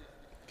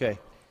 Okay,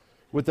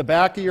 with the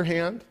back of your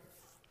hand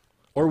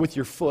or with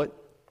your foot.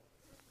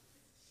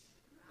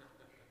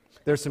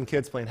 There's some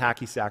kids playing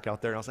hacky sack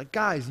out there, and I was like,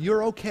 guys,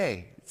 you're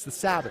okay. It's the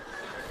Sabbath.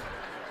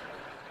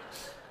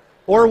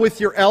 Or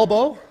with your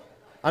elbow.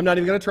 I'm not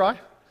even going to try.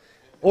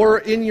 Or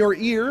in your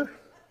ear.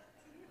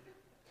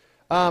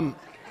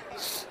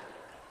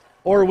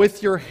 Or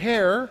with your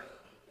hair.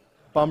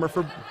 Bummer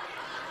for...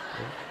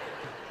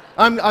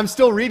 I'm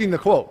still reading the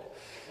quote.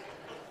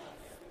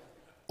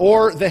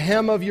 Or the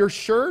hem of your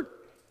shirt.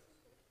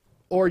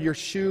 Or your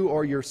shoe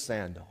or your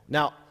sandal.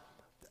 Now,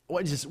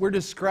 we're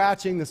just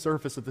scratching the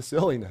surface of the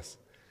silliness.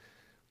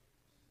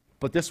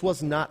 But this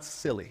was not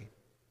silly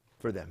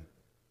for them.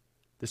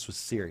 This was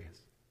serious.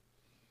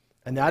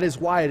 And that is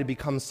why it had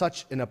become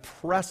such an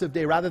oppressive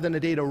day. Rather than a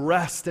day to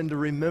rest and to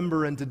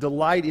remember and to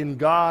delight in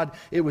God,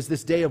 it was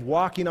this day of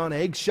walking on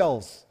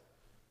eggshells.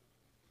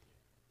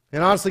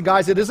 And honestly,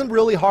 guys, it isn't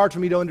really hard for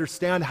me to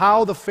understand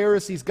how the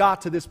Pharisees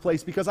got to this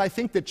place, because I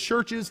think that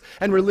churches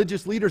and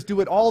religious leaders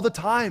do it all the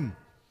time.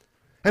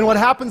 And what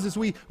happens is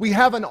we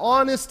have an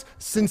honest,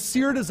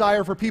 sincere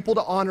desire for people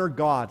to honor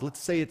God. Let's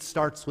say it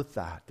starts with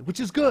that,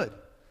 which is good.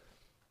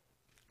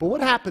 But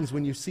what happens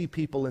when you see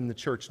people in the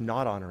church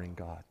not honoring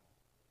God?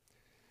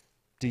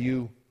 Do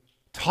you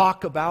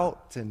talk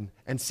about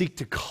and seek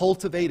to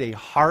cultivate a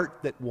heart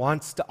that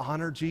wants to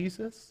honor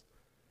Jesus?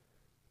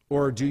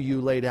 Or do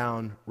you lay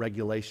down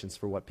regulations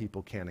for what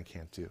people can and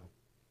can't do?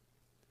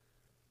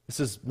 This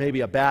is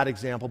maybe a bad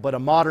example, but a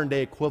modern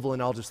day equivalent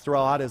I'll just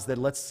throw out is that,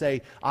 let's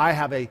say I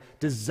have a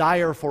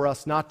desire for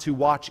us not to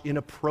watch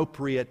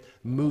inappropriate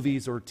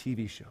movies or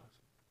TV shows.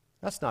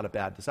 That's not a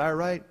bad desire,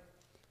 right?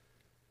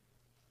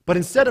 But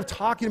instead of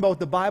talking about what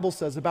the Bible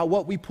says about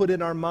what we put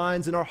in our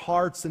minds and our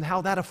hearts and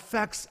how that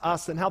affects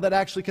us and how that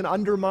actually can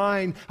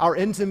undermine our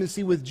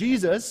intimacy with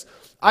Jesus,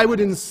 I would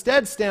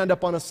instead stand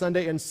up on a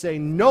Sunday and say,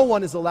 no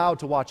one is allowed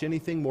to watch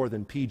anything more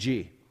than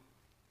PG.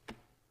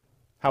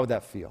 How would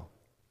that feel?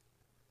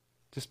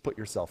 Just put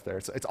yourself there.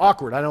 It's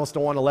awkward. I almost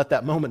don't want to let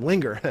that moment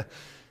linger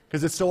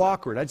because it's so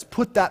awkward. I just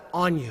put that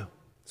on you.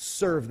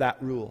 Serve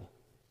that rule.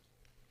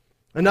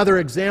 Another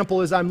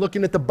example is I'm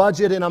looking at the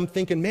budget and I'm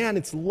thinking, man,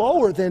 it's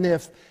lower than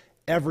if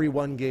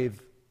everyone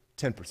gave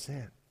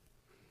 10%.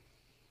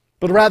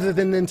 But rather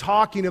than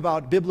talking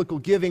about biblical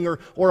giving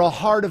or a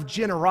heart of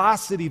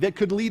generosity that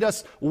could lead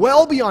us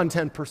well beyond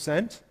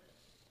 10%,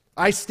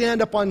 I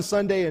stand up on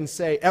Sunday and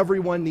say,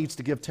 everyone needs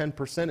to give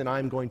 10%, and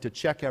I'm going to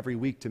check every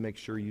week to make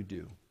sure you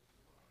do.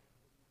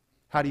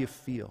 How do you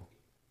feel?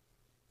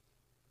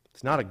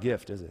 It's not a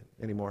gift, is it,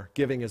 anymore?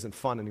 Giving isn't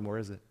fun anymore,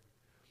 is it?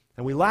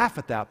 And we laugh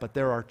at that, but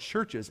there are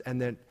churches,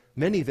 and then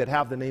many that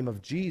have the name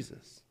of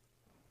Jesus,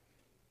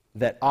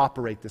 that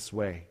operate this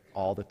way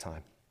all the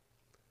time.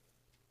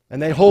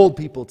 And they hold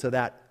people to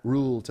that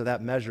rule, to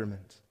that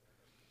measurement.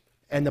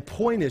 And the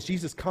point is,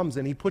 Jesus comes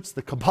and he puts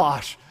the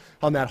kibosh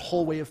on that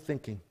whole way of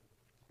thinking.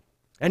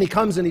 And he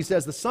comes and he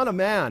says, the Son of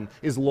Man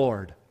is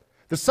Lord.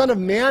 The Son of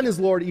Man is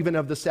Lord even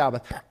of the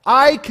Sabbath.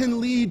 I can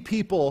lead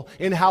people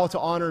in how to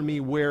honor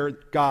me where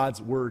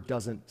God's word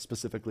doesn't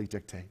specifically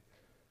dictate.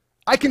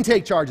 I can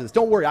take charge of this.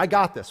 Don't worry, I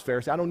got this,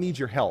 Pharisee. I don't need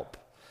your help.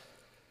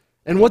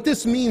 And what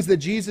this means that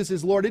Jesus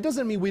is Lord, it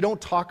doesn't mean we don't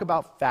talk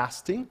about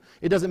fasting.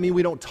 It doesn't mean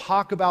we don't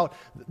talk about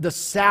the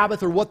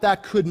Sabbath or what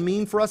that could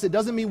mean for us. It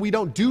doesn't mean we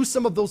don't do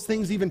some of those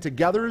things even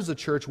together as a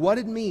church. What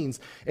it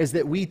means is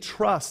that we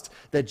trust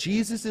that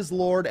Jesus is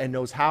Lord and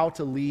knows how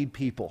to lead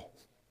people.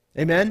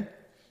 Amen?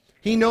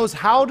 He knows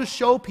how to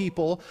show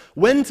people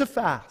when to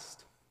fast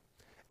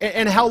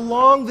and how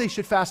long they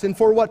should fast and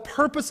for what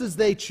purposes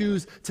they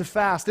choose to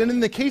fast. And in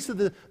the case of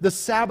the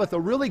Sabbath, a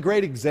really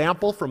great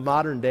example from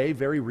modern day,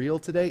 very real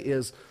today,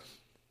 is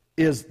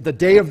the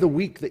day of the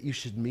week that you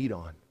should meet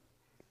on.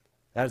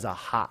 That is a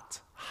hot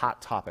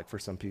topic for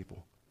some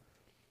people.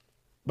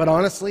 But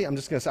honestly, I'm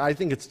just going to say, I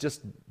think it's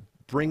just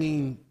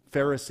bringing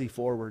Pharisee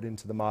forward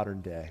into the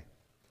modern day.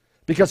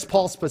 Because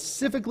Paul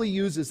specifically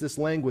uses this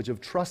language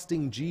of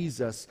trusting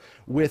Jesus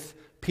with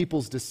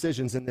people's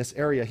decisions in this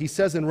area. He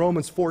says in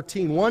Romans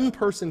 14, one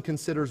person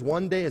considers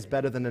one day as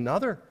better than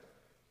another,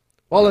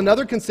 while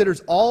another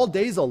considers all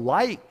days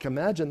alike.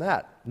 Imagine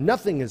that.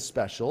 Nothing is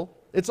special.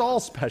 It's all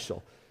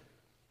special.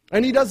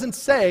 And he doesn't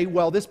say,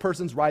 well, this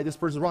person's right, this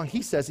person's wrong.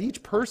 He says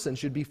each person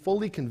should be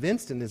fully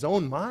convinced in his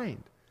own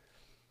mind.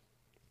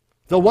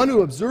 The one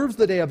who observes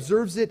the day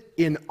observes it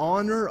in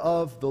honor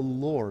of the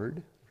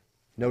Lord.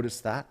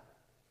 Notice that.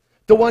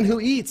 The one who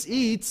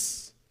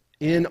eats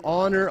in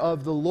honor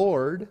of the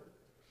Lord,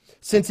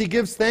 since he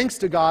gives thanks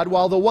to God,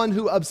 while the one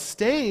who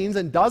abstains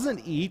and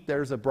doesn't eat,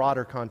 there's a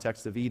broader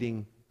context of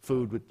eating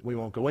food we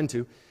won't go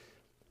into,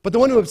 but the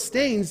one who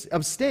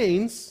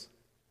abstains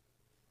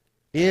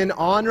in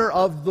honor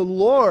of the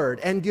Lord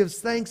and gives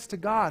thanks to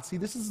God. See,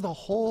 this is the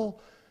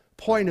whole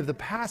point of the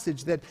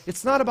passage, that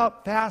it's not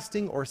about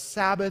fasting or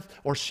Sabbath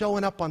or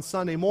showing up on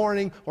Sunday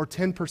morning or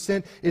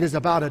 10%. It is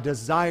about a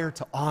desire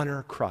to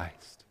honor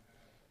Christ.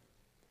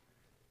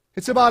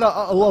 It's about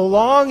a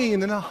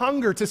longing and a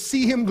hunger to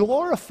see him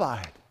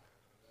glorified.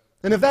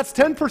 And if that's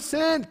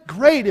 10%,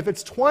 great. If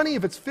it's 20,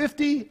 if it's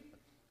 50,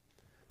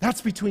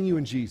 that's between you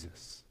and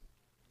Jesus.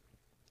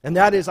 And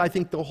that is, I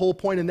think, the whole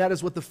point, and that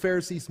is what the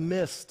Pharisees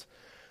missed.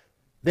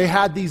 They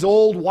had these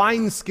old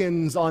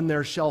wineskins on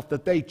their shelf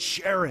that they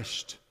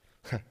cherished,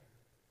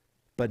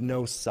 but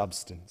no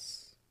substance.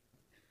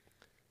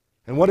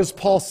 And what does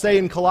Paul say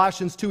in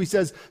Colossians 2? He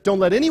says, don't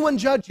let anyone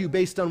judge you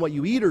based on what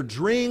you eat or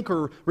drink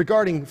or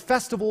regarding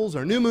festivals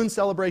or new moon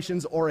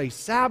celebrations or a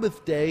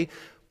Sabbath day.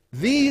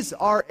 These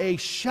are a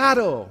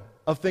shadow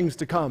of things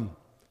to come.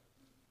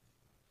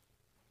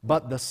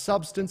 But the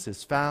substance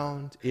is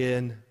found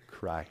in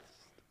Christ.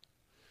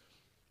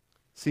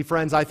 See,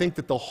 friends, I think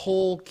that the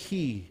whole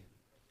key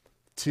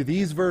to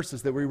these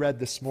verses that we read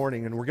this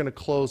morning, and we're going to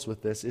close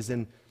with this, is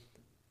in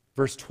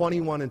verse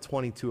 21 and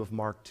 22 of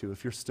Mark 2.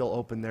 If you're still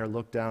open there,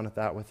 look down at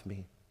that with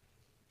me.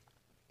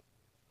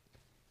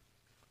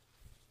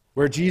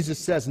 Where Jesus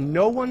says,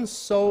 no one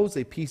sews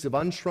a piece of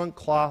unshrunk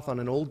cloth on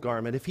an old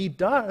garment. If he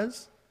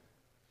does,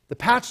 the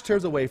patch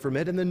tears away from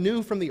it, and the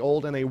new from the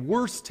old, and a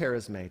worse tear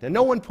is made. And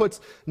no one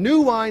puts new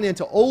wine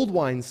into old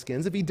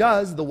wineskins. If he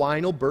does, the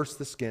wine will burst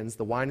the skins.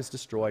 The wine is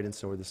destroyed, and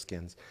so are the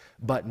skins.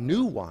 But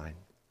new wine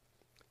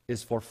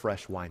is for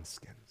fresh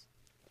wineskins.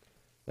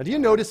 Now, do you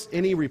notice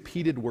any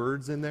repeated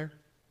words in there?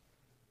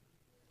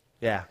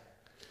 Yeah.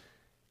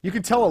 You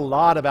can tell a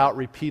lot about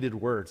repeated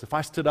words. If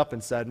I stood up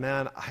and said,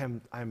 man,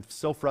 I'm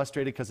so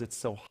frustrated because it's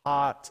so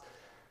hot.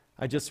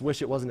 I just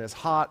wish it wasn't as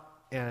hot.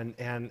 And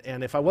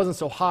if I wasn't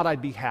so hot,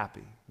 I'd be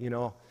happy. You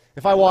know,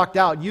 if I walked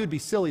out, you'd be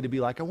silly to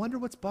be like, I wonder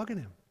what's bugging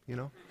him, you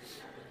know.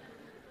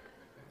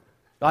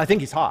 I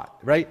think he's hot,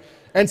 right?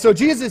 And so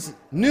Jesus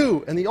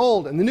knew, and the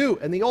old, and the new,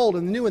 and the old,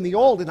 and the new, and the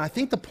old. And I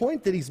think the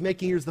point that he's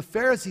making here is the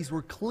Pharisees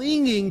were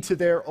clinging to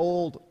their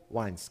old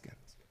wineskins.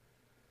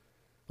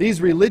 These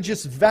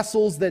religious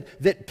vessels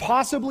that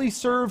possibly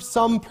served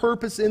some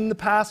purpose in the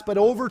past, but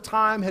over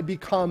time had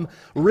become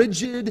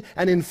rigid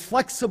and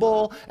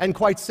inflexible and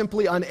quite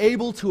simply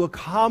unable to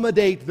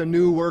accommodate the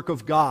new work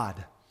of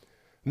God.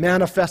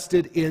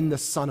 manifested in the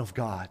Son of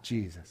God,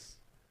 Jesus.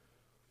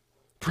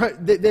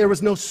 There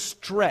was no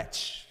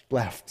stretch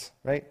left,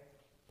 right?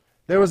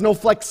 There was no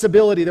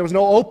flexibility. There was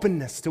no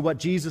openness to what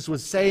Jesus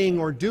was saying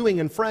or doing.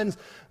 And friends,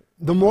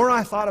 the more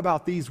I thought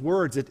about these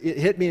words, it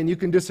hit me, and you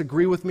can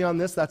disagree with me on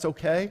this, that's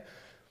okay.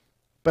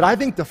 But I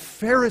think the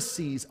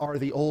Pharisees are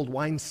the old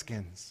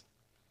wineskins.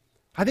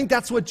 I think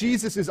that's what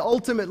Jesus is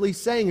ultimately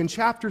saying in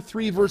chapter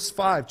 3, verse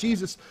 5.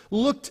 Jesus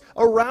looked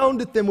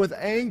around at them with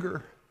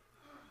anger,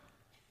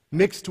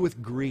 mixed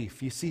with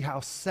grief. You see how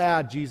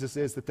sad Jesus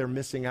is that they're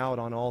missing out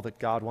on all that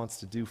God wants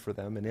to do for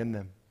them and in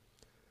them.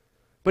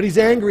 But he's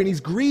angry and he's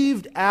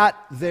grieved at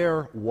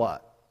their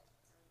what?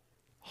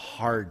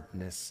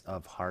 Hardness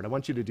of heart. I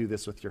want you to do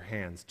this with your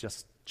hands.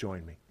 Just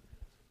join me.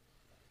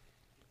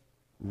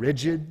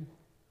 Rigid,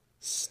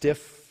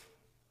 stiff,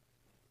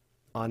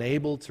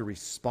 unable to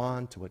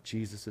respond to what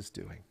Jesus is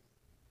doing.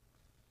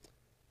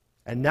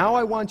 And now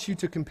I want you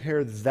to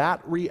compare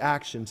that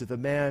reaction to the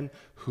man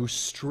who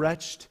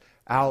stretched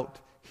out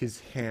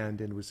his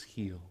hand and was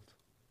healed.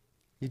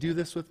 You do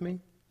this with me?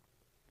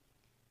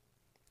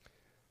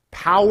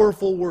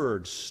 Powerful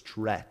word,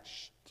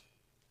 stretched.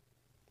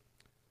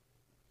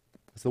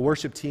 As the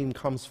worship team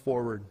comes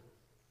forward,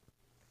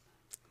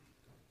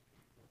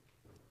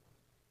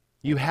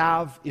 you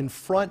have in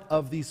front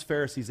of these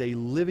Pharisees a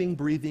living,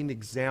 breathing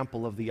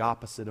example of the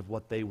opposite of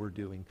what they were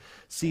doing.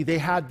 See, they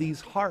had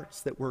these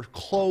hearts that were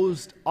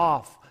closed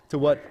off to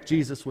what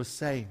Jesus was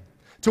saying,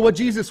 to what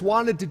Jesus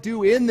wanted to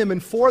do in them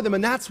and for them,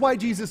 and that's why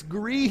Jesus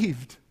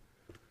grieved.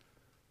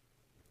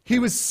 He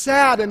was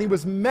sad and he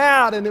was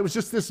mad, and it was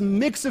just this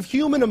mix of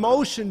human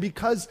emotion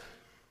because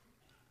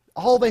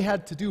all they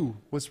had to do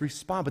was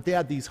respond. But they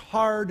had these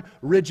hard,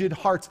 rigid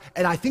hearts.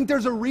 And I think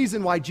there's a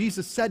reason why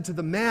Jesus said to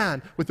the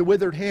man with the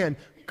withered hand,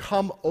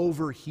 "Come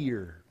over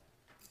here."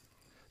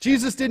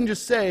 Jesus didn't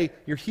just say,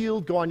 "You're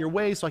healed, go on your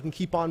way so I can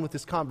keep on with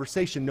this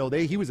conversation." No,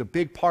 he was a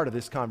big part of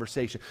this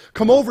conversation.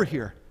 "Come over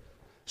here.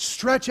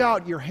 Stretch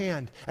out your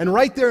hand." And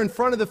right there in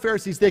front of the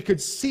Pharisees, they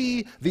could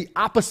see the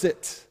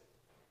opposite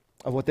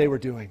of what they were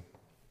doing.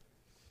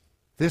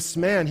 This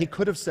man, he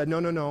could have said,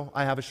 no,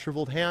 I have a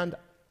shriveled hand.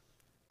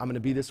 I'm going to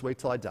be this way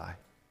till I die.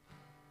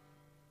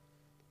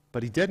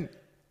 But he didn't.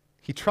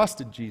 He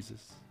trusted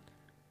Jesus.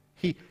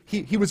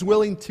 He was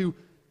willing to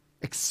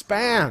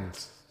expand.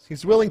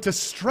 He's willing to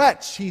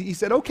stretch. He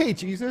said, "Okay,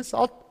 Jesus,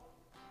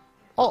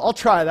 I'll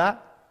try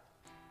that."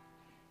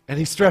 And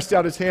he stretched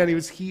out his hand. He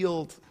was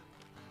healed.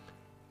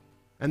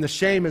 And the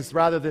shame is,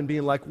 rather than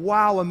being like,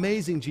 "Wow,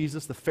 amazing,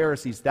 Jesus," the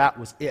Pharisees, that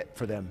was it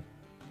for them.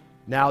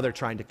 Now they're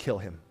trying to kill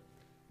him.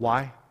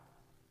 Why?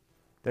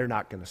 They're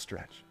not going to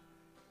stretch.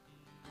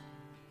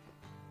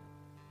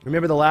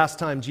 Remember the last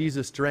time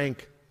Jesus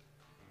drank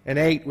and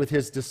ate with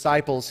his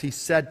disciples, he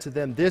said to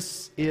them,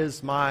 "This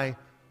is my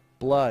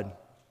blood,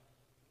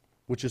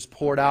 which is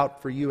poured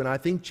out for you." And I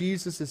think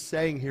Jesus is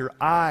saying here,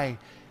 I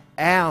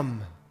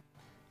am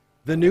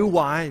the new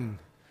wine.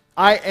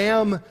 I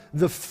am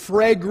the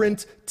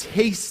fragrant,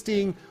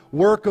 tasting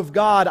work of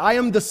God. I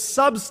am the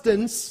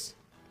substance,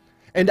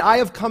 and I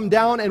have come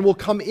down and will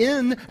come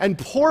in and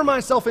pour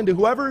myself into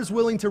whoever is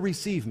willing to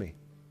receive me.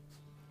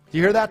 Do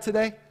you hear that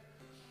today?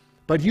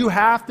 But you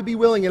have to be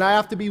willing, and I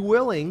have to be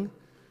willing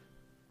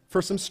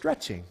for some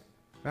stretching,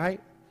 right?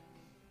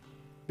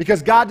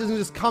 Because God doesn't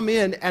just come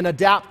in and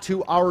adapt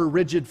to our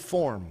rigid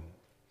form.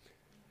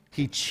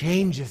 He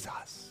changes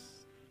us.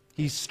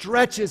 He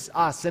stretches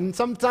us, and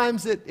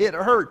sometimes it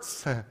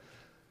hurts.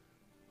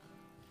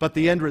 But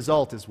the end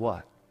result is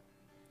what?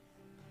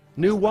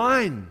 New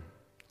wine.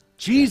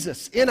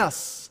 Jesus in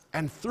us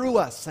and through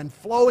us and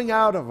flowing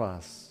out of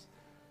us.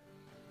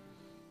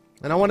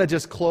 And I want to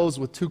just close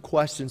with two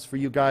questions for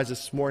you guys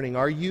this morning.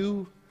 Are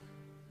you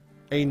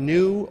a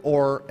new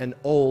or an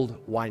old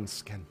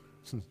wineskin?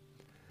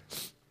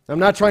 I'm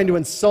not trying to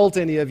insult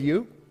any of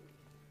you.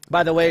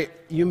 By the way,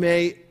 you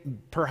may,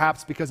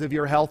 perhaps because of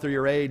your health or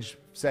your age,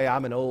 say,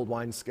 "I'm an old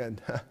wineskin."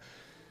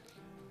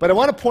 But I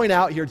want to point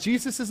out here,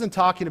 Jesus isn't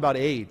talking about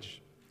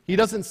age. He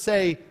doesn't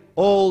say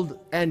old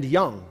and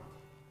young.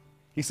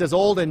 He says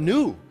old and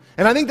new.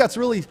 And I think that's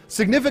really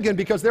significant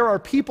because there are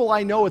people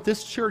I know at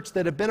this church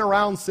that have been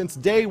around since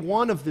day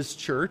one of this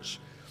church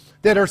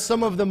that are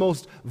some of the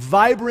most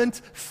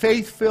vibrant,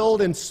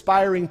 faith-filled,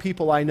 inspiring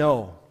people I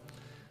know.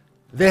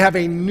 They have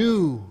a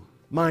new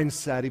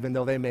mindset, even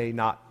though they may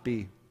not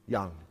be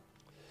young.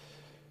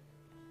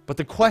 But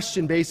the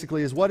question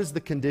basically is, what is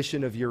the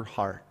condition of your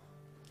heart?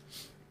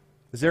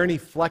 Is there any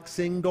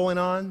flexing going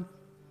on?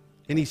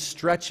 Any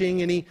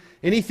stretching?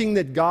 Anything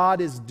that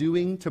God is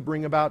doing to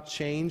bring about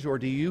change? Or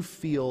do you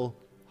feel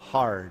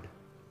hard,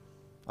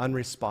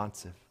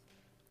 unresponsive?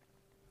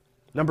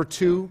 Number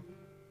two,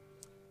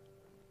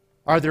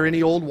 are there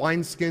any old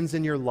wineskins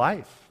in your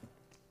life?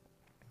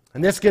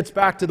 And this gets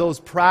back to those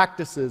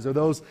practices or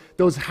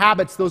those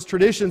habits, those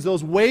traditions,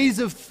 those ways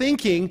of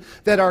thinking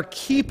that are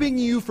keeping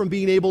you from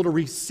being able to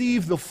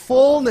receive the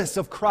fullness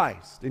of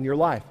Christ in your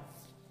life.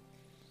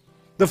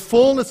 The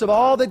fullness of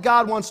all that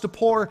God wants to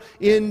pour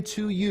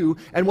into you.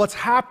 And what's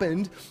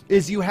happened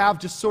is you have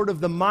just sort of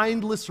the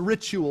mindless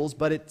rituals,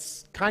 but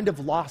it's kind of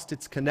lost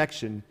its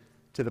connection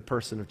to the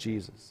person of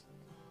Jesus.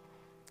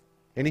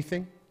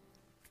 Anything?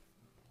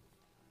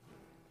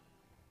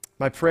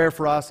 My prayer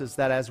for us is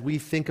that as we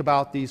think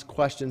about these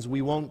questions,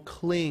 we won't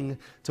cling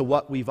to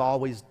what we've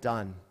always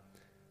done.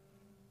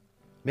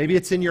 Maybe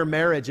it's in your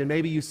marriage, and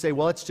maybe you say,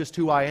 well, it's just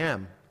who I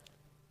am.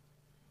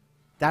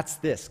 That's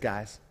this,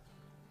 guys.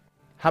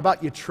 How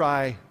about you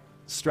try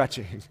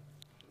stretching?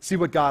 See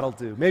what God will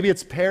do. Maybe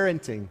it's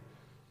parenting.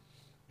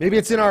 Maybe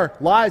it's in our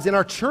lives, in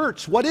our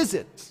church. What is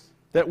it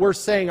that we're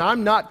saying,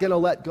 I'm not going to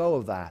let go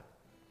of that?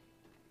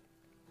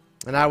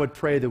 And I would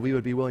pray that we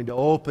would be willing to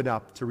open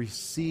up to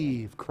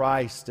receive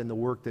Christ and the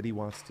work that He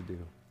wants to do.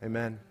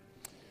 Amen.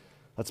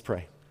 Let's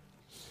pray.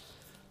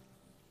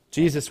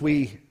 Jesus,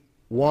 we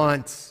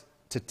want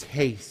to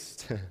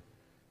taste.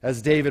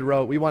 As David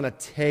wrote, we want to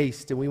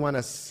taste and we want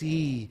to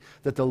see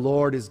that the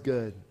Lord is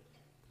good.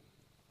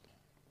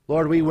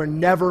 Lord, we were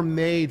never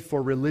made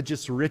for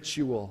religious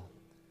ritual,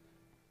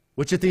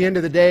 which at the end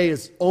of the day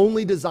is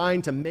only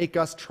designed to make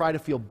us try to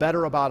feel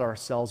better about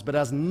ourselves, but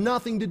has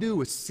nothing to do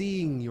with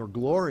seeing your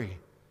glory.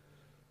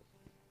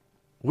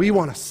 We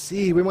want to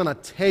see, we want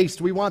to taste,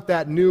 we want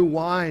that new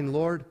wine,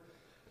 Lord.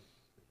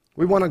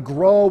 We want to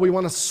grow, we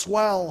want to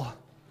swell.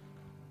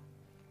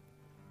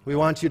 We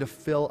want you to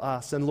fill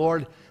us. And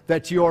Lord,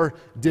 that your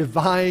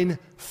divine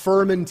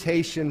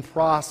fermentation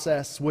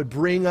process would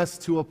bring us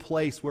to a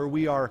place where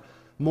we are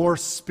more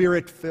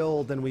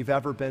Spirit-filled than we've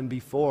ever been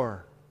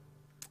before.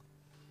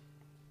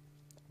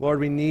 Lord,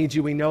 we need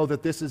you. We know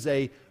that this is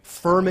a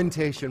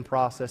fermentation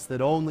process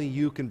that only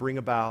you can bring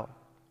about,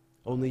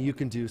 only you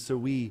can do. So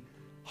we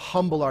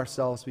humble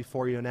ourselves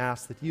before you and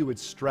ask that you would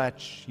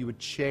stretch, you would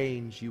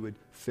change, you would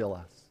fill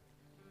us.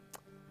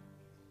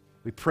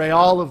 We pray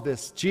all of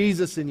this,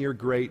 Jesus, in your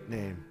great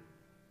name.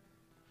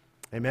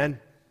 Amen.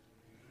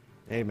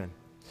 Amen.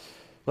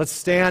 Let's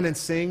stand and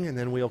sing, and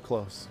then we'll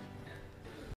close.